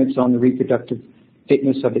influence on the reproductive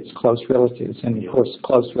fitness of its close relatives, and of course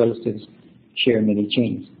close relatives share many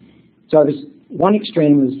genes. So there's one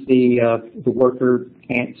extreme is the worker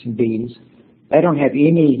ants and bees. They don't have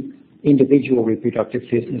any individual reproductive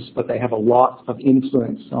fitness, but they have a lot of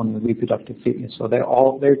influence on the reproductive fitness. So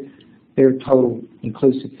their total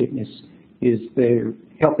inclusive fitness is they're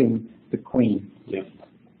helping the queen. Yeah.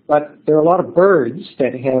 But there are a lot of birds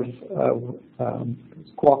that have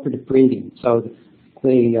cooperative breeding. So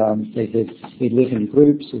they live in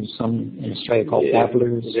groups. There's some in Australia called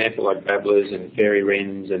babblers. For example, like babblers and fairy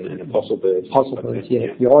wrens and apostle birds. Apostle birds, yeah.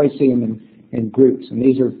 You always see them in groups, and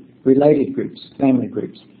these are related groups, family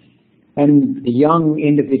groups. And the young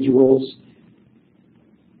individuals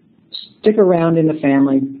stick around in the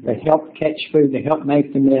family. They help catch food. They help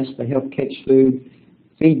make the nest. They help catch food,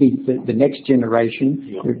 feed the next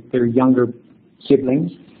generation, their younger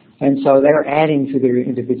siblings. And so they're adding to their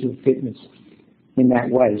individual fitness in that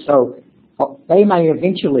way. So they may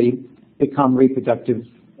eventually become reproductive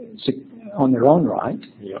on their own right.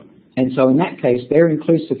 Yeah. And so in that case, their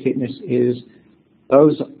inclusive fitness is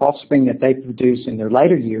those offspring that they produce in their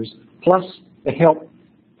later years, plus the help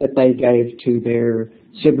that they gave to their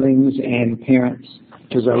siblings and parents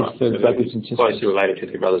to raise their brothers and sisters. Closely related to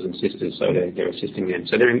their brothers and sisters, so they're assisting them.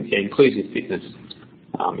 So their inclusive fitness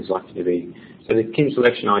is likely to be. So the kin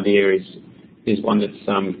selection idea is one that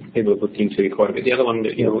people have looked into quite a bit. The other one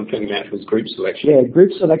that you were talking about was group selection. Yeah,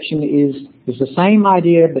 group selection is the same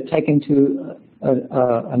idea but taken to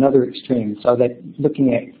another extreme. So that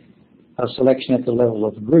looking at selection at the level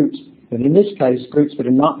of groups, but in this case, groups that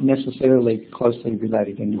are not necessarily closely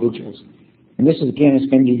related individuals. And this is again has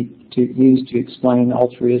been used to explain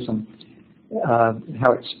altruism,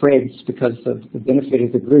 how it spreads because of the benefit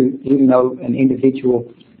of the group, even though an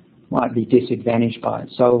individual might be disadvantaged by it.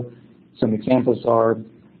 So some examples are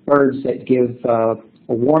birds that give a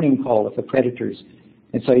warning call of the predators.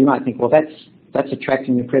 And so you might think, well, that's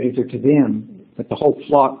attracting the predator to them, but the whole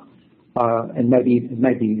flock, and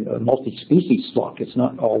maybe a multi-species flock, it's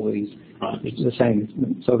not always it's the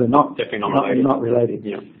same. So they're not definitely not related.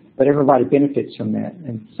 Yeah. But everybody benefits from that.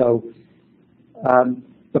 And so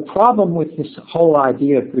the problem with this whole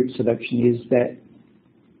idea of group selection is that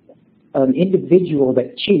an individual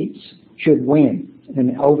that cheats should win,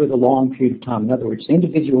 and over the long period of time. In other words,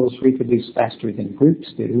 individuals reproduce faster than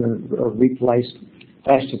groups do, or replace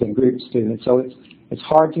faster than groups do. And so it's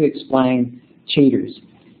hard to explain cheaters,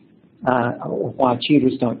 or why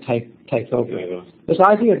cheaters don't take over. This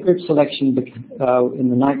idea of group selection in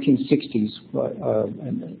the 1960s,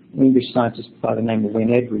 an English scientist by the name of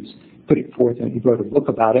Wynne Edwards put it forth, and he wrote a book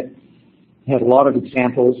about it. He had a lot of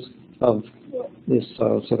examples of this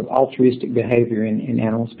sort of altruistic behavior in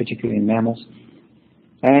animals, particularly in mammals.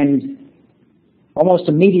 And almost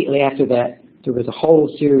immediately after that, there was a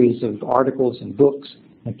whole series of articles and books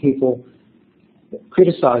and people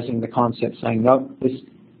criticizing the concept, saying, no, this,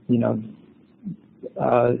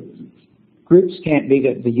 groups can't be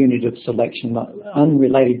the unit of selection.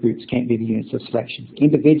 Unrelated groups can't be the units of selection.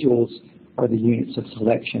 Individuals are the units of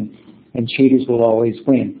selection. and cheaters will always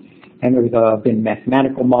win. And there have been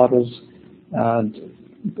mathematical models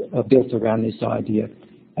built around this idea.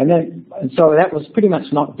 And so that was pretty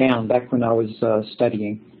much knocked down back when I was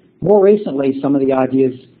studying. More recently, some of the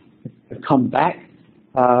ideas have come back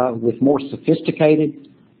with more sophisticated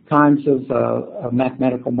kinds of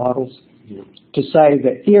mathematical models to say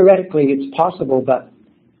that theoretically it's possible, but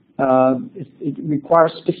it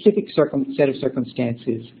requires a specific set of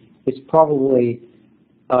circumstances. It's probably,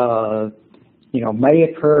 may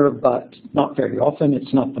occur, but not very often.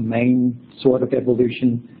 It's not the main sort of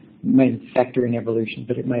evolution, main factor in evolution,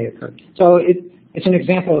 but it may occur. So it's an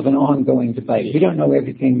example of an ongoing debate. We don't know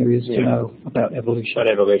everything there is to know about evolution.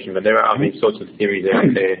 About evolution, but there are these sorts of theories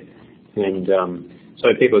out there, and so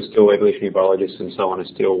people are still, evolutionary biologists and so on, are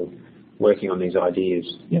still working on these ideas.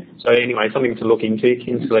 Yep. So anyway, something to look into,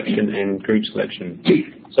 kin selection and group selection.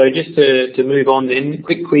 So just to move on then,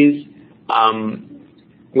 quick quiz.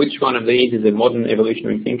 Which one of these is a modern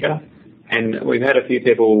evolutionary thinker? And we've had a few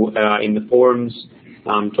people in the forums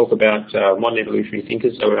talk about modern evolutionary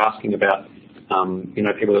thinkers. So we're asking about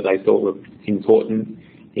people that they thought were important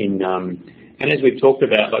in, and as we've talked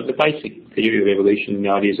about, like the basic theory of evolution, the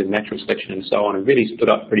ideas of natural selection and so on, have really stood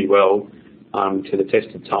up pretty well to the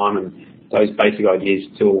test of time, and those basic ideas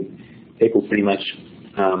still, people pretty much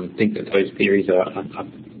think that those theories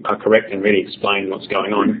are correct and really explain what's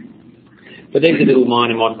going on. But these are little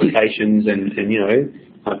minor modifications and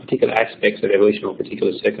particular aspects of evolution or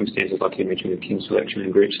particular circumstances, like you mentioned with kin selection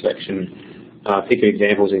and group selection, particular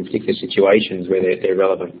examples in particular situations where they're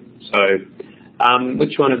relevant. So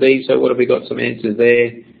which one of these? So what have we got? Some answers there.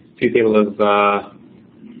 A few people have, I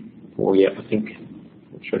think,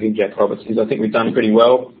 I'm not sure who Jack Roberts is. I think we've done pretty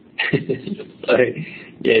well. So,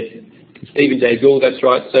 yes, Stephen Jay Gould, that's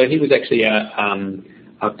right. So he was actually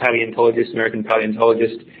a paleontologist, American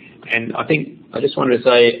paleontologist. And I think I just wanted to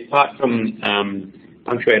say, apart from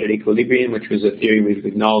punctuated equilibrium, which was a theory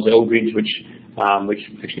with Niles Eldredge, which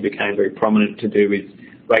actually became very prominent to do with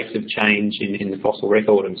rates of change in the fossil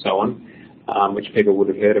record and so on, which people would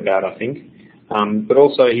have heard about, I think. But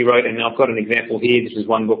also he wrote, and I've got an example here, this is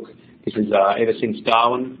one book, this is Ever Since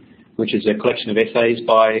Darwin, which is a collection of essays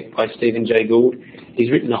by Stephen Jay Gould.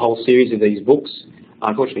 He's written a whole series of these books.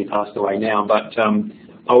 Unfortunately, he passed away now, but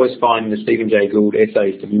I always find the Stephen Jay Gould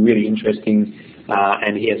essays to be really interesting,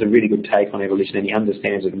 and he has a really good take on evolution, and he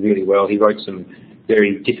understands it really well. He wrote some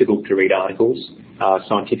very difficult to read articles,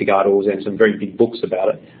 scientific articles, and some very big books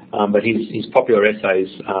about it. But his popular essays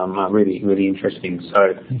are really, really interesting. So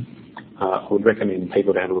I would recommend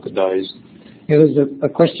people to have a look at those. Yeah, there's a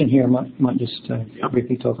question here I might just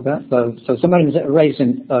briefly talk about. So somebody has raised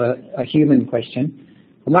a human question.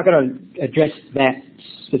 I'm not going to address that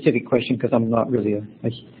specific question because I'm not really an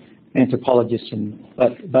anthropologist,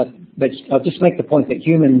 but I'll just make the point that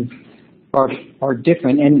humans are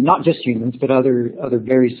different, and not just humans, but other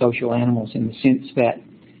very social animals, in the sense that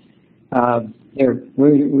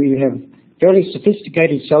we have fairly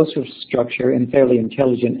sophisticated social structure and fairly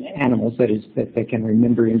intelligent animals, that is, that they can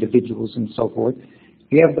remember individuals and so forth.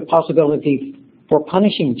 You have the possibility for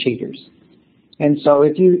punishing cheaters. And so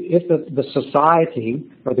if the society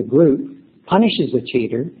or the group punishes a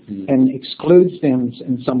cheater and excludes them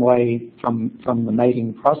in some way from the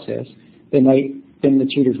mating process, then the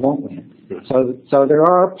cheaters won't win. So there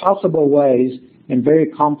are possible ways, and very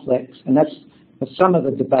complex, and that's some of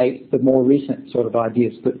the debate, the more recent sort of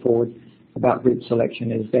ideas put forward about group selection,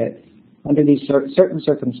 is that under these certain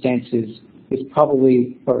circumstances, it's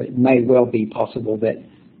probably, or it may well be possible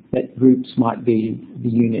that groups might be the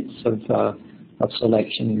units of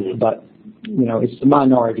selection, but it's the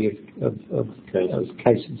minority of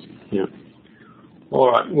cases. Yeah. All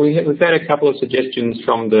right. We've had a couple of suggestions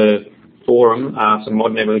from the forum, some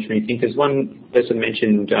modern evolutionary thinkers. One person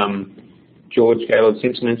mentioned George Gaylord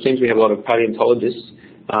Simpson, and it seems we have a lot of paleontologists.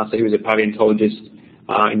 So he was a paleontologist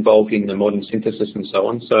involved in the modern synthesis and so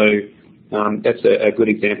on. So that's a good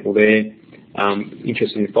example there.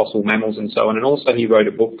 Interested in fossil mammals and so on. And also he wrote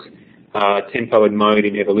a book, Tempo and Mode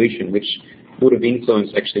in Evolution, which would have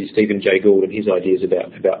influenced actually Stephen Jay Gould and his ideas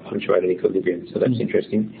about punctuated equilibrium. So that's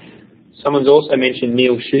interesting. Someone's also mentioned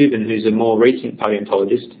Neil Shubin, who's a more recent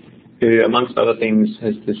paleontologist, who, amongst other things,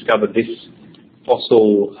 has discovered this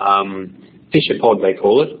fossil fishapod, they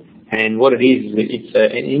call it. And what it is, it's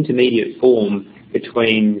an intermediate form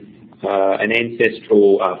between an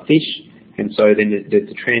ancestral fish, and so then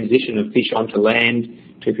the transition of fish onto land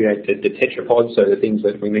to create the tetrapods, so the things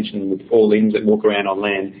that we mentioned with 4 limbs that walk around on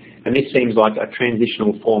land. And this seems like a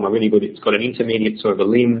transitional form, a really good, it's got an intermediate sort of a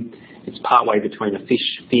limb. It's partway between a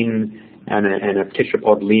fish fin and a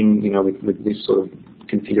tetrapod limb, with this sort of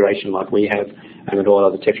configuration like we have and that all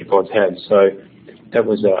other tetrapods have. So that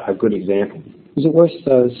was a good example. Is it worth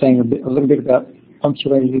saying a little bit about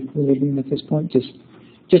punctuated equilibrium at this point? Just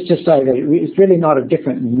to say that it's really not a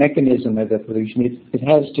different mechanism of evolution. It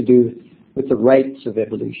has to do with the rates of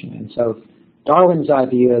evolution. And so Darwin's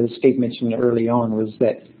idea, as Steve mentioned early on, was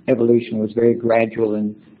that evolution was very gradual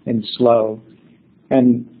and slow.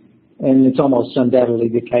 And it's almost undoubtedly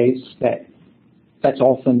the case that that's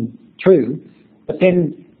often true. But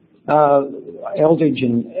then Eldridge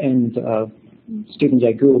and Stephen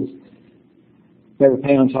Jay Gould, they were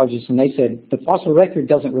paleontologists, and they said the fossil record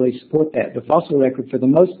doesn't really support that. The fossil record, for the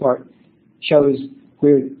most part, shows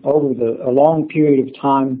we're over a long period of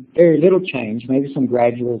time, very little change, maybe some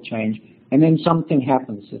gradual change, and then something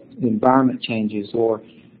happens. The environment changes, or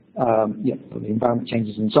the environment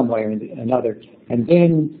changes in some way or another, and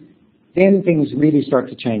then things really start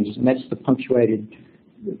to change, and that's the punctuated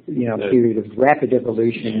period of rapid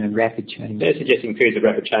evolution and rapid change. They're suggesting periods of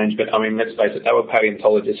rapid change, but I mean, let's face it, they were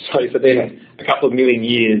paleontologists, so for them, a couple of million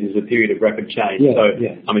years is a period of rapid change.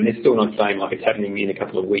 I mean, they're still not saying like it's happening in a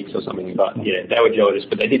couple of weeks or something, but yeah, they were geologists,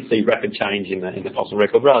 but they did see rapid change in the fossil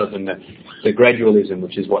record rather than the gradualism,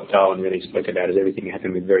 which is what Darwin really spoke about, is everything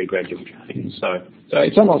happened with very gradual change. So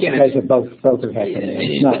it's almost a case of both are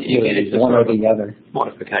happening. It's not really one or the other.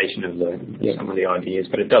 Modification of some of the ideas,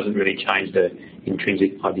 but it doesn't really change the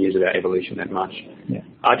intrinsic ideas about evolution that much.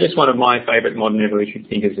 Just one of my favourite modern evolution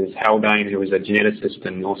thinkers is Haldane, who was a geneticist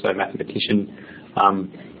and also a mathematician.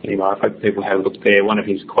 Anyway, I hope people have a look there. One of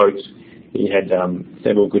his quotes, he had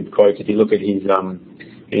several good quotes. If you look at his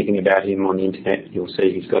anything about him on the internet, you'll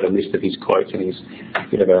see he's got a list of his quotes, and he's a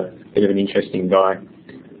bit of an interesting guy.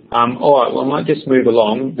 All right, well, I might just move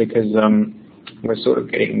along because we're sort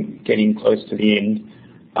of getting close to the end.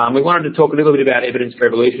 We wanted to talk a little bit about evidence for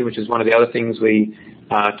evolution, which is one of the other things we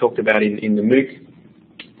talked about in the MOOC.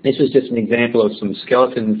 This was just an example of some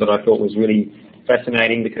skeletons that I thought was really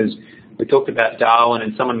fascinating, because we talked about Darwin,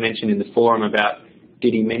 and someone mentioned in the forum about,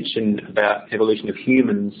 did he mention about evolution of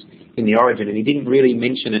humans in the origin, and he didn't really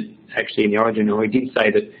mention it actually in the origin, or he did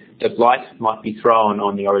say that light might be thrown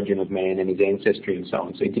on the origin of man and his ancestry and so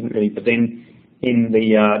on, so he didn't really, but then in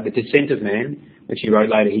the Descent of Man, which he wrote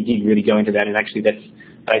later, he did really go into that, and actually that's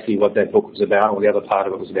basically what that book was about, or the other part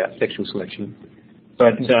of it was about sexual selection.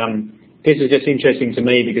 But this is just interesting to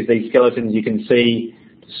me because these skeletons, you can see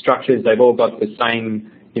the structures, they've all got the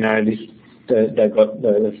same, they've got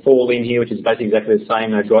the fall in here, which is basically exactly the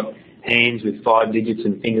same. They've got hands with 5 digits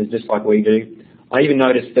and fingers just like we do. I even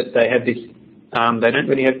noticed that they have this, they don't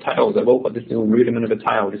really have tails. They've all got this little rudiment of a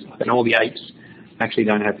tail, just like, and all the apes actually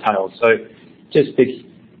don't have tails. So just this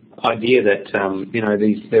idea that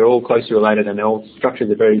they're all closely related and all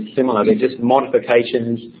structures are very similar. They're just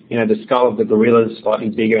modifications. The skull of the gorilla is slightly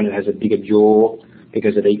bigger and it has a bigger jaw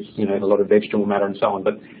because it eats a lot of vegetable matter and so on.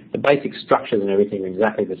 But the basic structures and everything are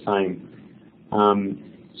exactly the same.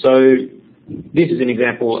 So this is an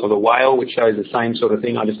example of a whale which shows the same sort of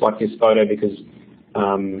thing. I just like this photo because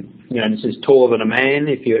this is taller than a man.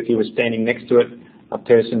 If you were standing next to it, a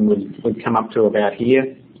person would come up to about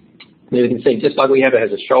here. You can see, just like we have, it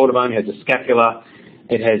has a shoulder bone, it has a scapula,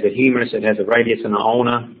 it has a humerus, it has a radius and an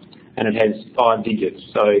ulna, and it has 5 digits.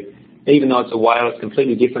 So even though it's a whale, it's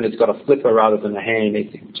completely different. It's got a flipper rather than a hand.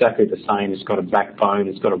 It's exactly the same. It's got a backbone,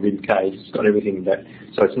 it's got a rib cage, it's got everything.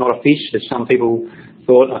 So it's not a fish, as some people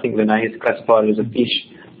thought. I think Linnaeus classified it as a fish.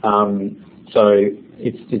 So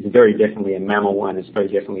it's very definitely a mammal, and it's very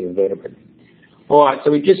definitely a vertebrate. All right,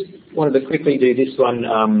 so we just wanted to quickly do this one.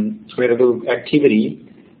 We had a little activity.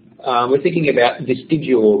 We're thinking about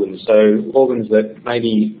vestigial organs, so organs that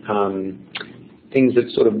maybe things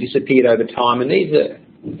that sort of disappeared over time, and these are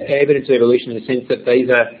evidence of evolution in the sense that these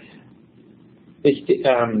are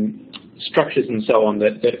structures and so on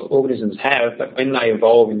that organisms have, but when they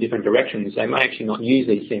evolve in different directions, they may actually not use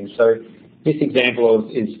these things. So this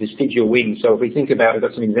example is vestigial wings. So if we think about, we've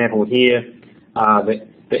got some examples here,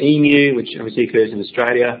 the emu, which obviously occurs in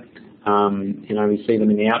Australia, we see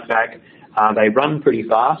them in the outback. They run pretty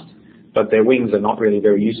fast, but their wings are not really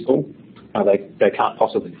very useful. They can't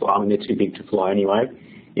possibly fly. I mean, they're too big to fly anyway.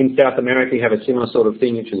 In South America, you have a similar sort of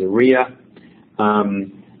thing, which is a rhea.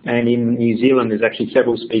 And in New Zealand, there's actually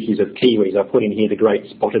several species of kiwis. I put in here the great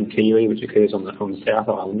spotted kiwi, which occurs on the South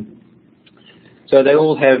Island. So they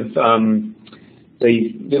all have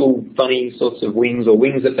these little funny sorts of wings, or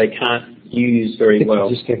wings that they can't use very well.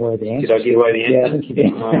 Just give away the answer. Did I give away the answer? Yeah, I think you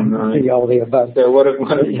did. Oh, no. All the above. So what have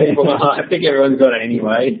people? I think everyone's got it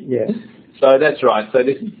anyway. Yeah. So that's right. So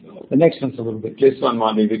this. The next one's a little bit. This one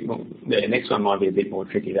might be a bit more. Yeah, next one might be a bit more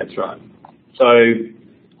tricky. That's right. So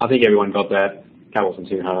I think everyone got that. That wasn't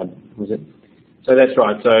too hard, was it? So that's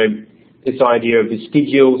right. So this idea of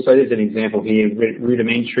vestigial, so there's an example here,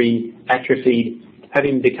 rudimentary, atrophied,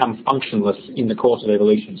 having become functionless in the course of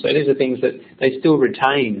evolution. So these are things that they still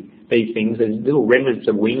retain these things. There's little remnants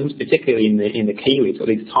of wings, particularly in the kiwis, or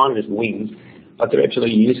these tiny little wings, but they're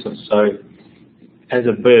absolutely useless. So as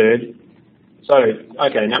a bird, so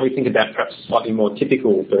okay, now we think about perhaps slightly more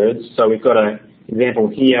typical birds. So we've got an example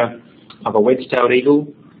here of a wedge-tailed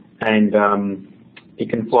eagle, and it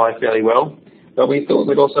can fly fairly well. But we thought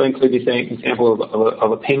we'd also include this example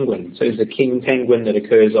of a penguin. So there's a king penguin that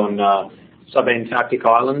occurs on subantarctic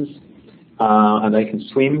islands, and they can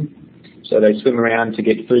swim. So they swim around to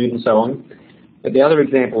get food and so on. But the other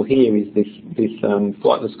example here is this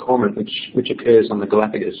flightless cormorant, which occurs on the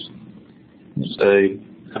Galapagos.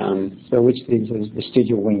 So which these are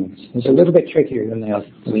vestigial wings. It's a little bit trickier than the other.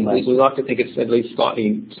 We like to think it's at least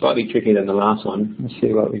slightly trickier than the last one. Let's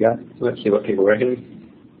see what we got. Let's see what people reckon.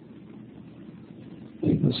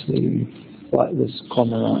 Let's see, flightless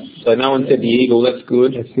cormorant. So no one said the eagle. That's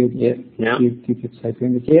good. That's good. Yeah. Yeah. You could say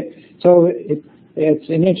penguins. Yeah. So it's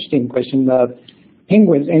an interesting question.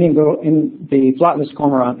 Penguins in the flightless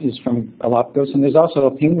cormorant is from Galapagos, and there's also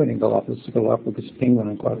a penguin in Galapagos. The Galapagos penguin,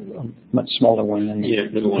 and quite a much smaller one than the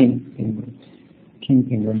king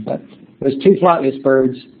penguin. But there's two flightless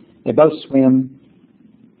birds. They both swim,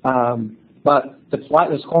 but the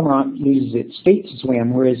flightless cormorant uses its feet to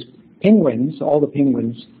swim, whereas penguins, all the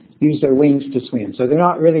penguins, use their wings to swim. So they're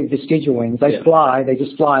not really vestigial wings. They fly. They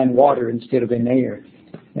just fly in water instead of in air.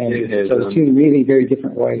 And so the two really very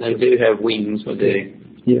different ways. They do have wings, but they're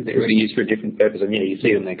really used for a different purpose. And you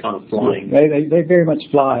see them, they're kind of flying. They very much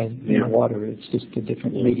fly in the water. It's just a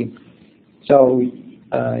different medium. So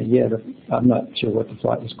I'm not sure what the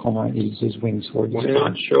flightless cormorant uses wings for. We're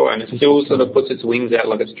not sure, and it still sort of puts its wings out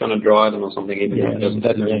like it's trying to dry them or something. Even though it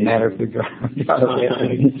doesn't really matter if they're dry.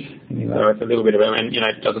 Anyway. So it's a little bit of, and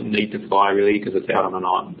it doesn't need to fly really because it's out on an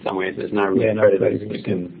island somewhere. So there's no real predators that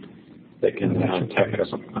can attack it or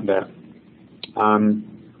something like that.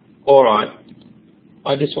 All right.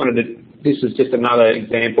 I just wanted to. This is just another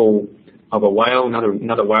example of a whale,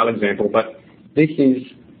 another whale example, but this is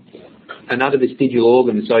another vestigial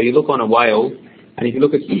organ. So you look on a whale, and if you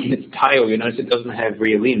look at its tail, you notice it doesn't have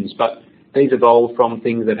rear limbs, but these evolved from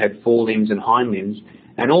things that had forelimbs and hind limbs,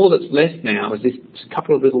 and all that's left now is this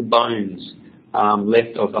couple of little bones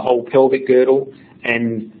left of the whole pelvic girdle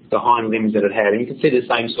and the hind limbs that it had. And you can see the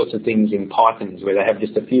same sorts of things in pythons, where they have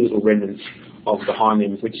just a few little remnants of the hind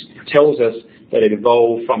limbs, which tells us that it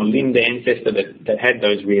evolved from a limbed ancestor that had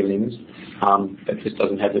those rear limbs, that just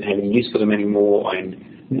doesn't have any use for them anymore, and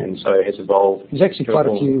so it has evolved. There's actually quite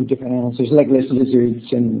a few different animals. There's legless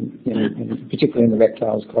lizards, and particularly in the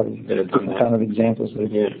reptiles, quite a different kind of examples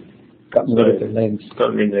that have gotten rid of their legs.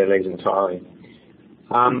 Gotten rid of their legs entirely.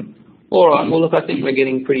 All right. Well, look, I think we're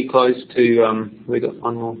getting pretty close to. We got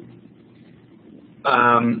one more.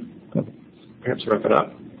 Perhaps wrap it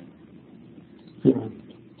up. Yeah.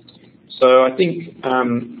 So I think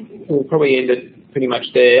we'll probably end it pretty much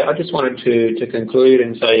there. I just wanted to conclude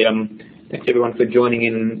and say thanks everyone for joining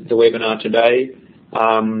in the webinar today.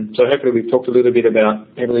 So hopefully we've talked a little bit about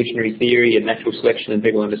evolutionary theory and natural selection, and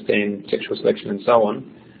people understand sexual selection and so on.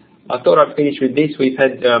 I thought I'd finish with this. We've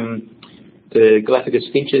had the Galapagos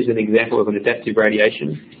finches, an example of an adaptive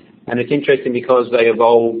radiation, and it's interesting because they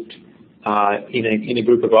evolved in a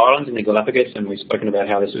group of islands in the Galapagos, and we've spoken about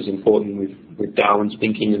how this was important with Darwin's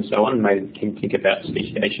thinking and so on, and made him think about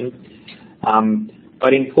speciation.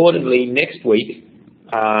 But importantly, next week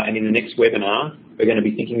and in the next webinar, we're going to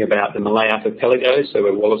be thinking about the Malay Archipelago, so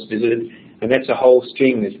where Wallace visited, and that's a whole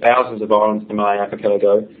string. There's thousands of islands in the Malay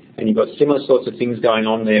Archipelago, and you've got similar sorts of things going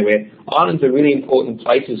on there, where islands are really important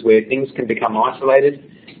places where things can become isolated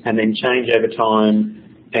and then change over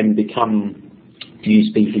time and become new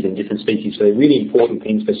species and different species. So they're really important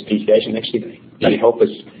things for speciation. Actually, they help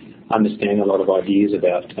us understand a lot of ideas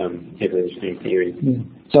about evolutionary theory. Yeah.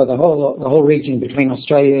 So the whole region between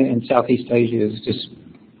Australia and Southeast Asia is just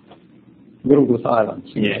riddled with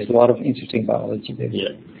islands. Yeah. There's a lot of interesting biology there. Yeah,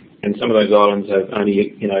 and some of those islands have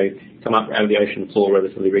only come up out of the ocean floor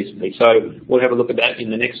relatively recently. So we'll have a look at that in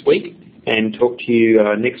the next week and talk to you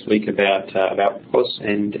next week about Wallace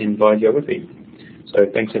and biogeography. So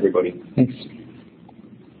thanks everybody. Thanks.